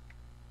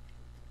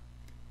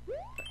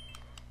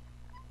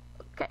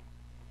 Okay.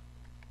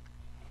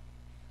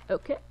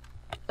 Okay.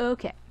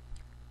 Okay.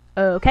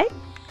 Okay.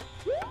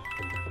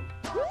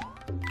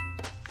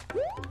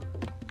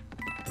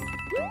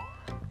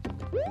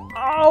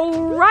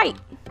 All right.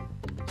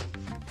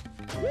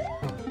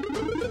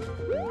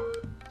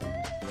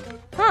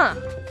 Huh.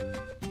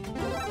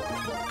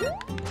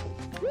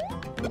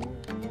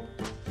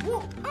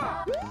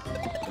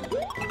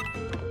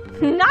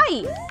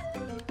 Nice.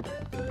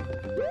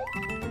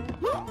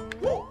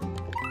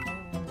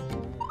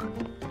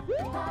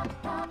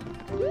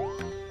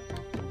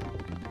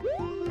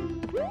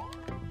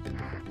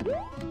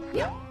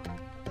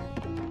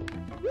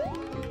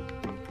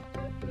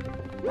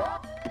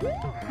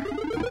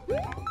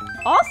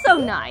 Also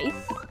nice.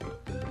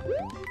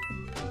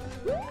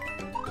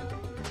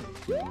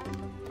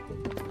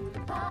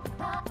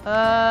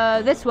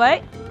 This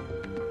way.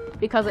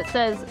 Because it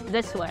says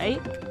this way.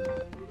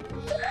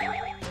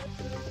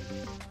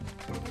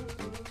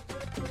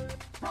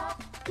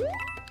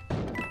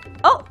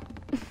 Oh!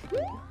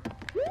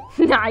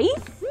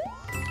 Nice.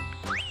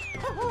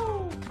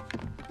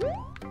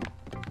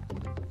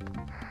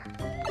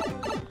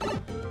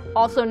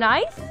 Also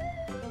nice.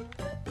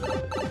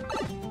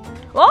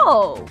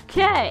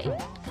 Okay.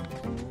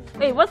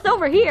 Wait, what's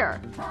over here?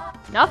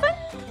 Nothing?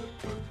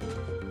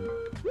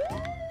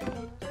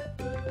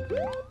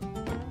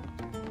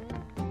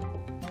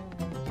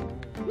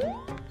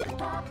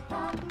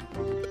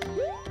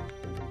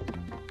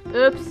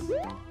 Oops.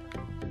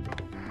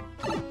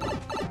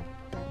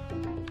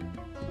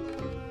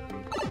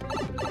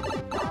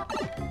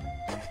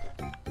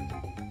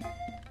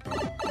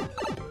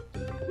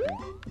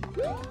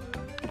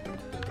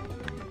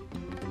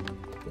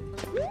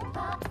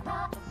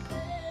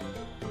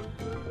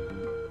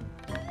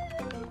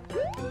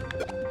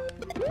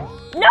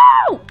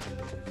 No!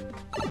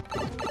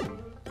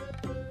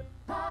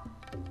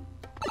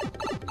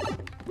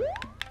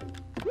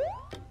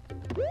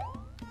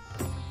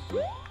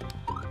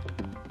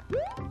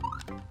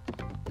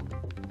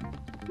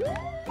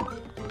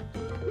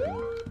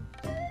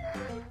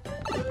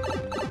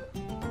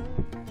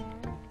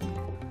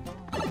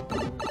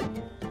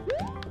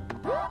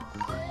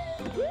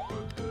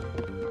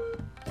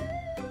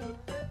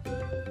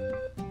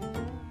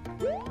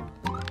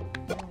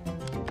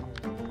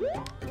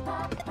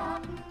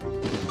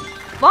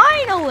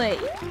 Finally!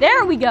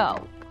 There we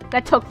go!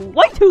 That took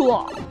way too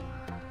long!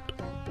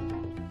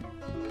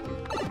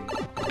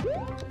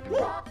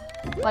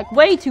 Like,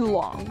 way too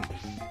long.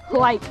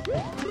 Like,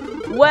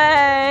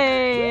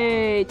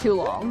 way too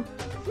long.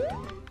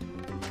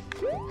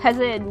 As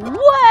in,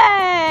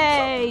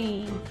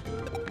 way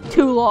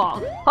too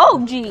long. Oh,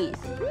 jeez.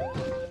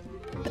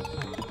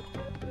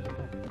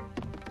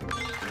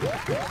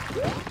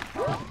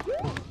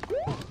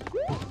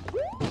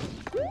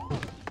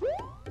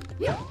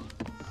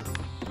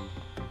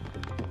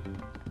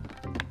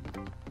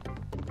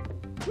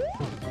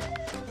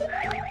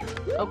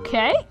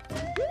 Okay.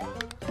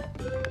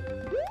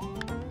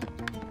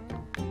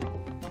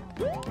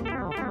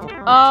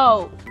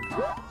 Oh.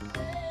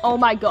 Oh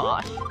my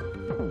gosh.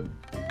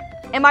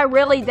 Am I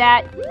really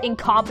that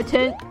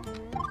incompetent?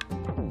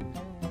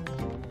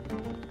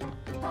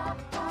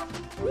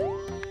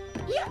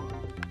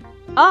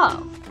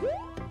 Oh.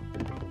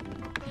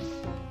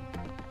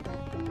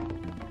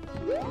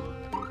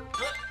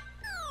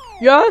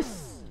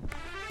 Yes.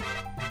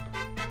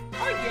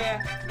 Oh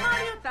yeah,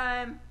 Mario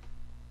time.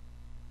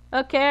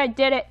 Okay, I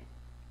did it.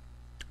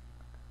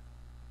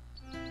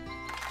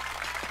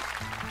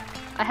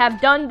 I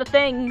have done the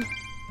thing.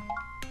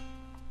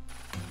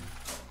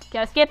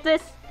 Can I skip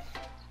this?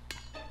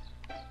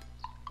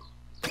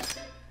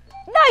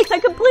 Nice, I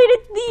completed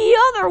the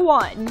other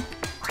one.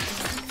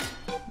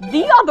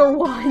 The other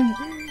one.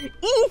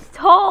 East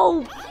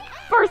Hall,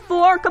 first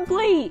floor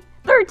complete.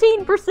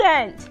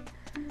 13%.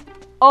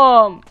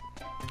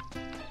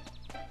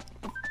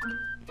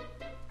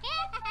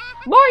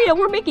 Mario,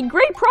 we're making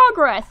great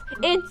progress.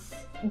 It's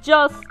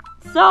just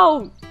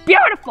so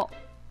beautiful.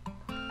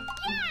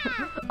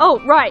 Oh,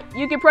 right.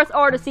 You can press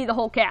R to see the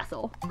whole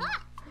castle.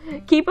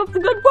 Keep up the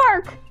good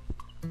work.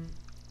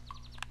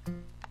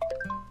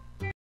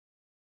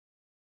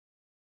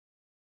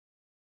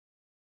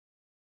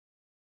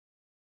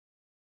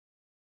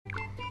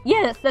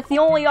 Yes, that's the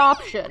only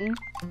option.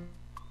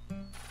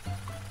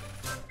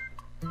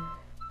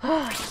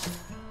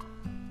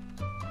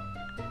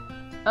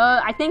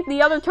 I think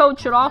the other Toad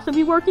should also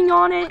be working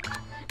on it.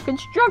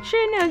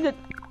 Construction and the...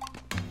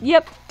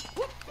 Yep.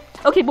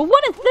 Okay, but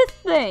what is this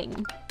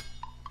thing?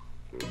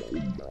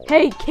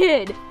 Hey,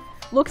 kid.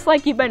 Looks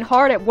like you've been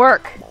hard at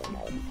work.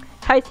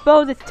 I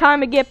suppose it's time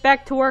to get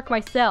back to work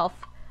myself.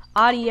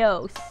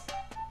 Adios.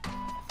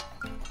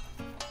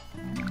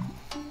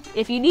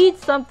 If you need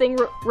something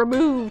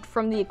removed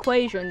from the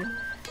equation,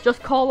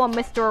 just call on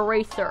Mr.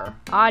 Eraser.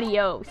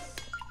 Adios.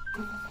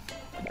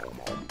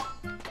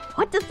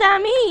 What does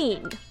that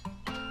mean?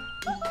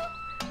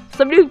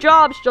 Some new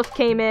jobs just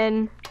came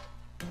in.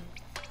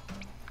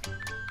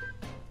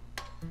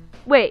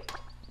 Wait,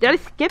 did I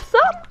skip some?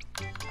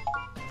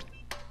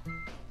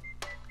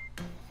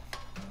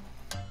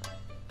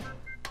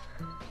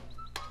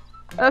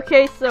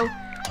 Okay, so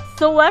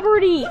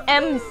celebrity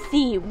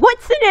MC. What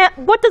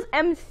does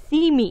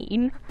MC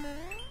mean?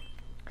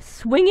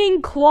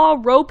 Swinging claw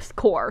ropes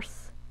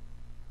course.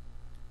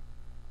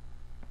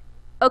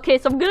 Okay,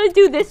 so I'm gonna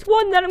do this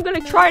one, then I'm gonna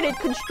try to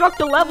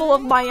construct a level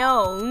of my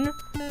own.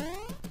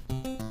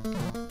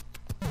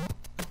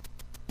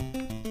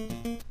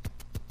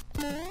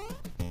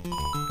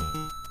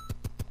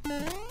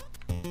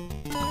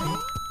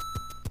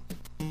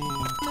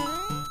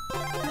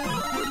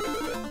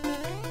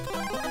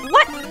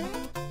 What?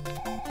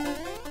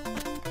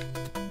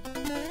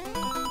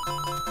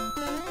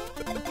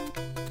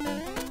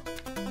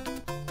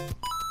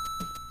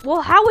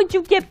 Well, how would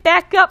you get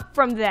back up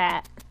from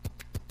that?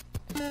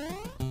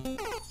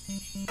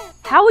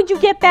 How would you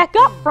get back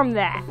up from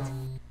that?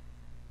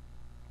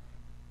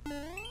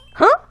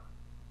 Huh?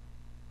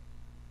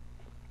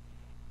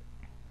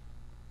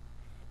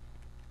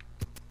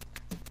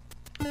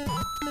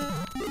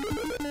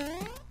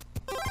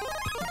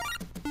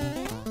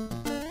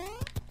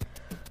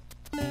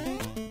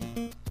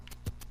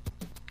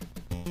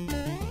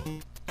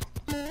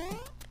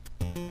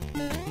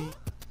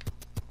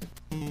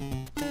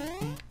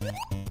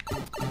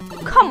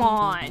 Come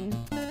on.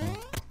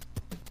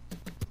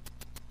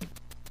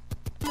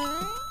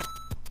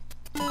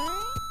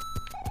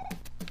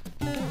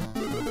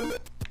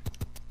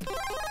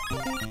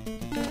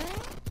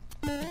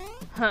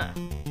 Huh.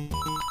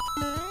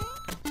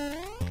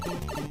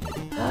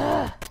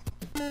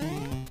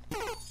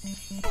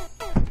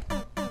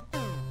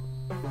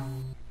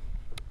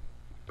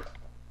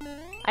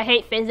 I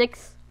hate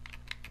physics.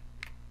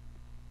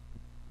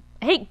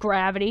 I hate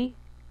gravity.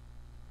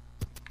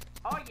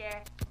 Oh yeah.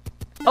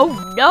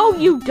 Oh no,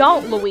 you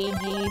don't,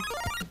 Luigi.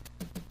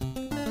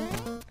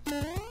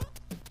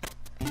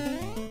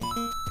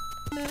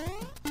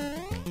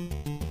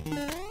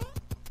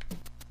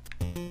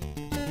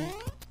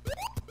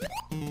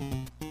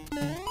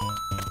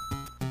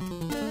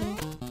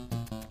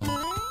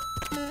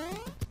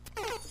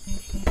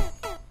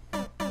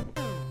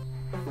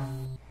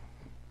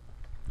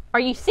 Are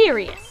you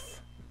serious?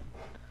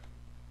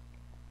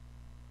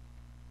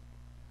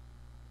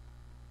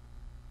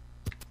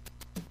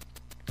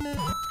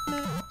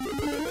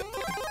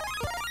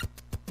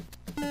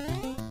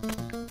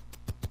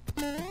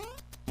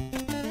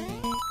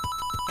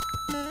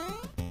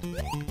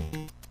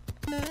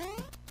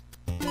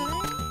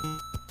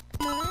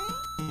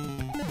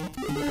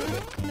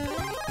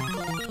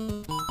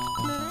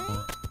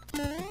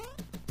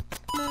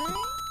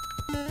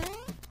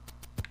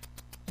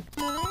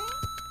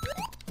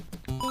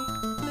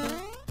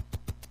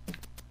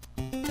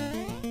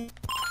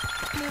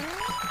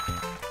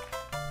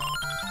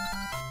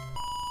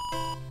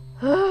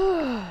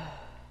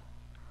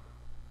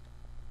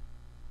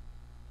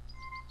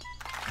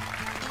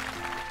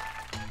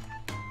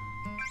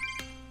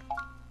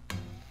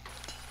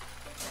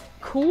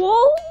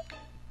 Cool?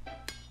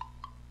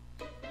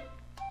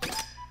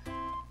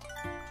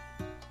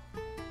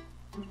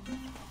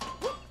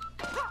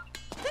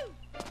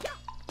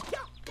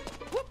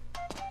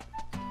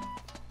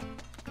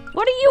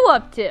 What are you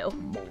up to?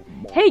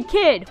 Hey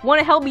kid,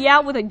 wanna help me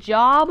out with a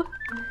job?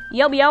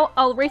 You help me out,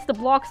 I'll erase the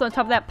blocks on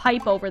top of that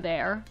pipe over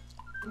there.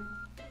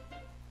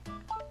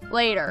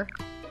 Later.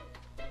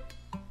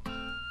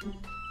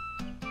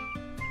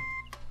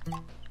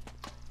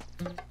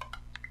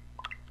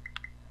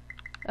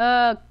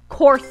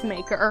 Course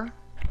maker.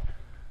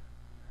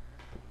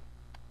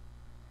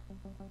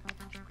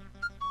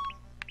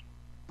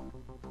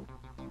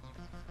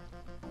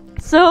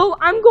 So,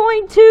 I'm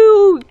going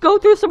to go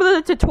through some of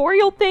the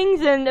tutorial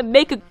things and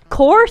make a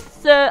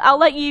course. I'll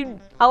let you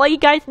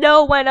guys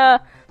know when, I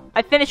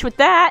finish with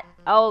that.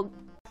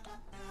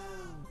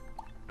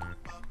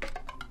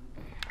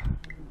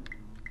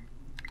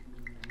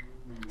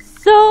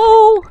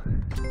 So,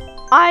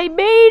 I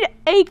made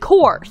a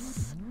course.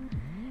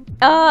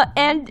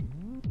 And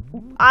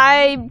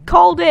I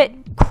called it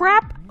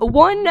Crap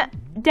 1-1.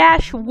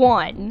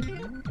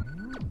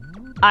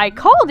 I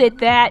called it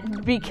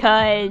that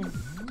because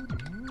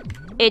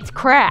it's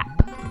crap.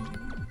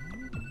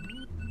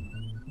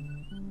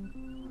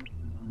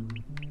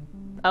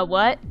 A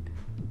what?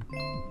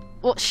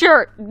 Well,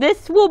 sure.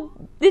 This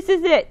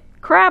is it.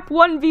 Crap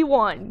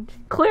 1v1.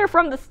 Clear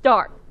from the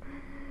start.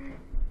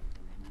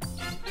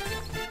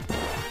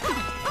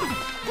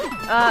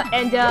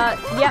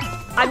 Yeah,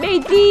 I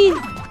made these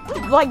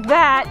like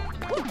that.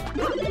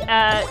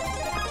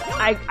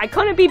 I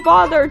couldn't be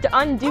bothered to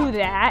undo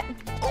that.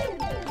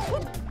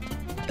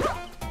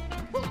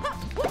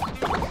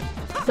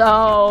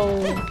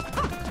 So...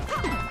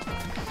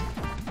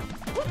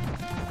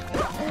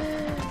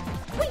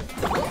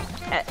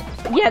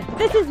 yeah,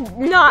 this is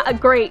not a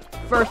great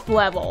first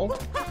level.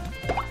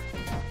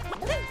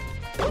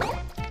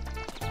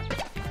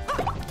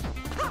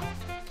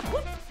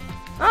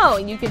 Oh,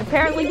 and you can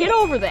apparently get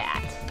over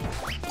that.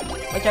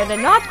 Which I did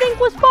not think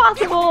was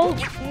possible,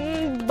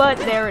 but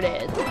there it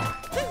is.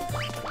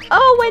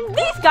 Oh, and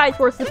these guys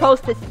were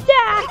supposed to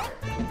stack,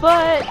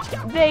 but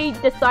they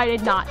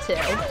decided not to.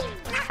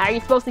 How are you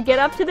supposed to get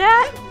up to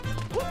that?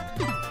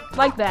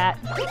 Like that.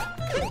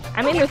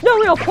 I mean, there's no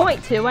real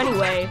point to,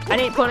 anyway. I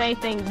didn't put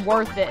anything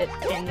worth it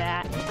in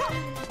that.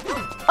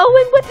 Oh,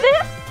 and with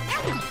this,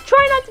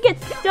 try not to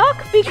get stuck,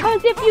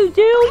 because if you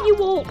do,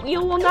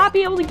 you will not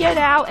be able to get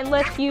out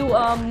unless you,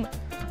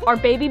 are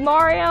Baby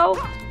Mario.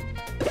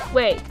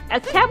 Wait,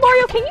 as Cat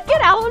Mario, can you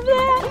get out of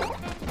that?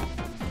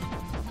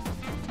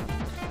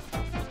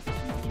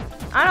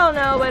 I don't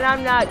know, but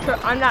I'm not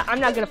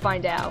gonna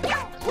find out.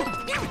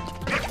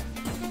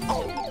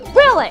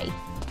 Really?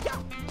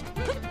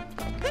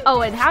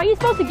 Oh, and how are you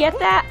supposed to get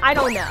that? I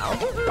don't know.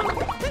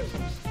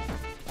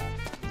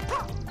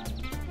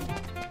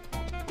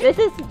 This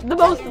is the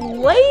most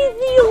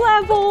lazy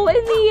level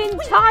in the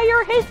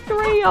entire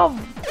history of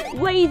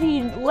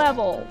lazy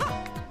level.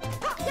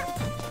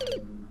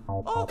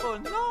 Oh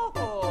no!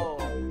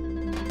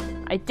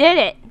 I did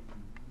it.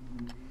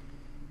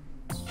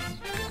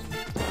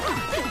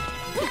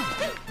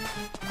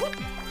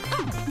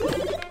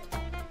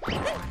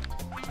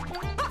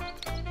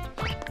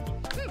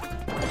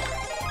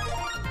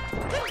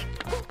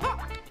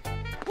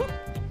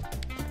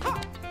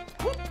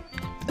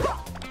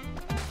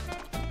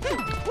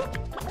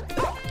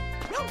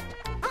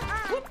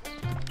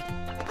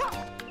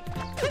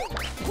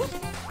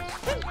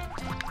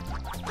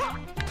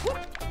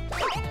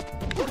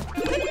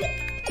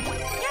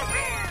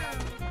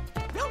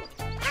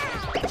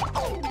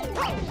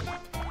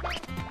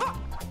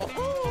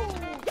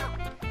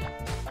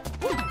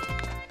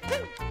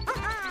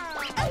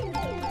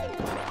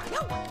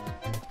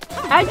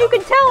 As you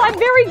can tell, I'm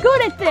very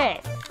good at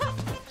this.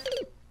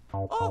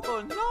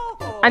 Oh no!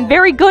 I'm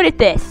very good at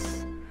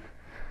this.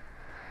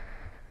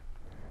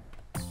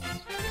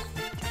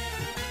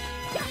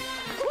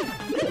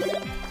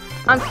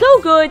 I'm so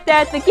good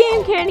that the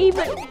game can't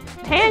even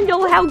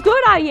handle how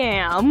good I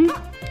am.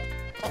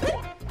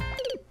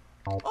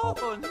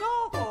 Oh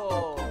no!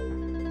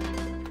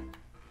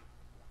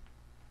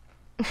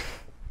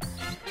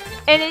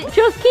 And it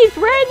just keeps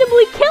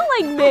randomly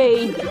killing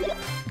me.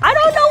 I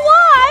don't know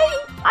why.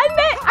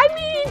 I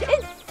mean,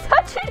 it's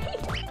such an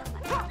easy...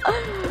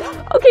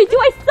 Okay, do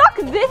I suck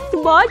this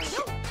much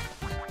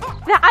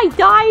that I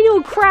die to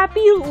a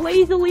crappy,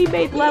 lazily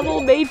made level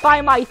made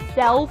by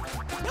myself?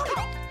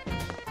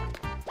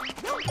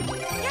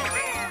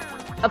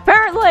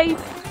 Apparently,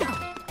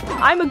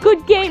 I'm a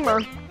good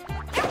gamer.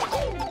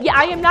 Yeah,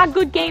 I am not a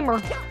good gamer.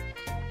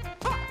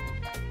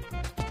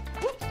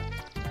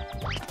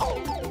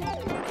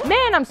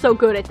 Man, I'm so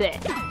good at this.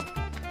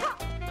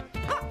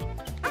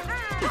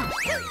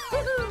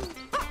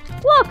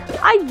 Look,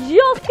 I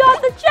just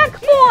got the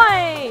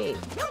checkpoint!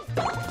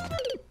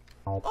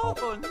 Oh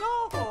no!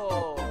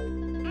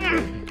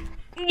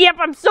 Yep,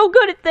 I'm so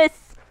good at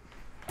this.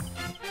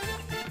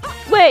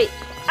 Wait,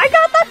 I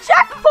got the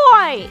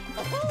checkpoint!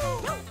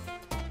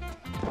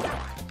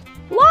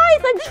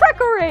 Lies and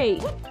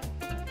trickery!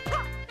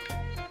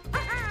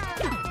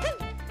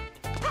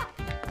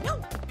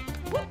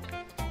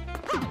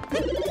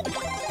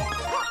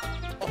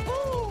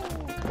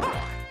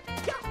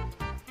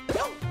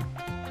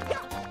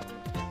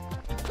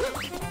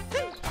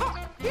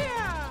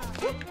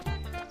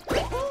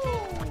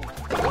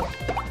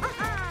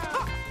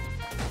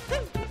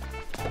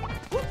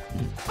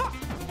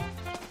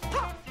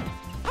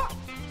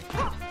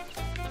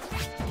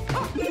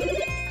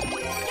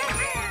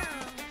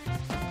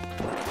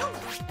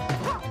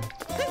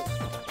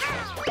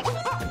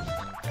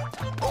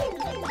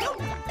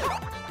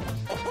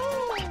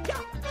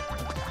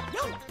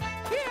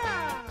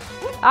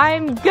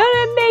 I'm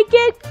gonna make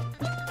it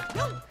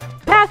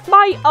past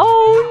my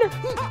own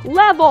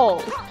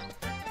level.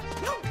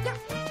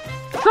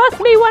 Trust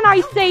me when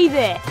I say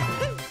this.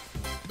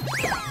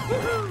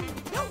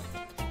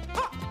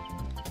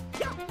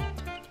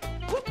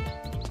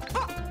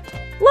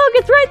 Look,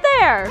 it's right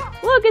there.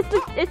 Look,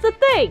 it's the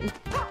thing.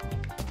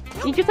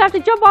 You just have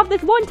to jump off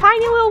this one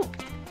tiny little...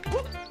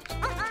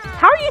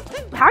 How are you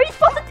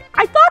supposed to...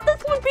 I thought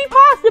this would be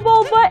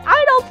possible, but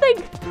I don't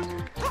think...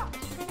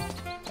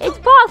 It's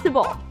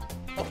possible.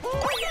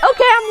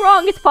 Okay, I'm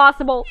wrong. It's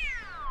possible.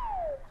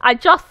 I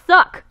just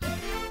suck.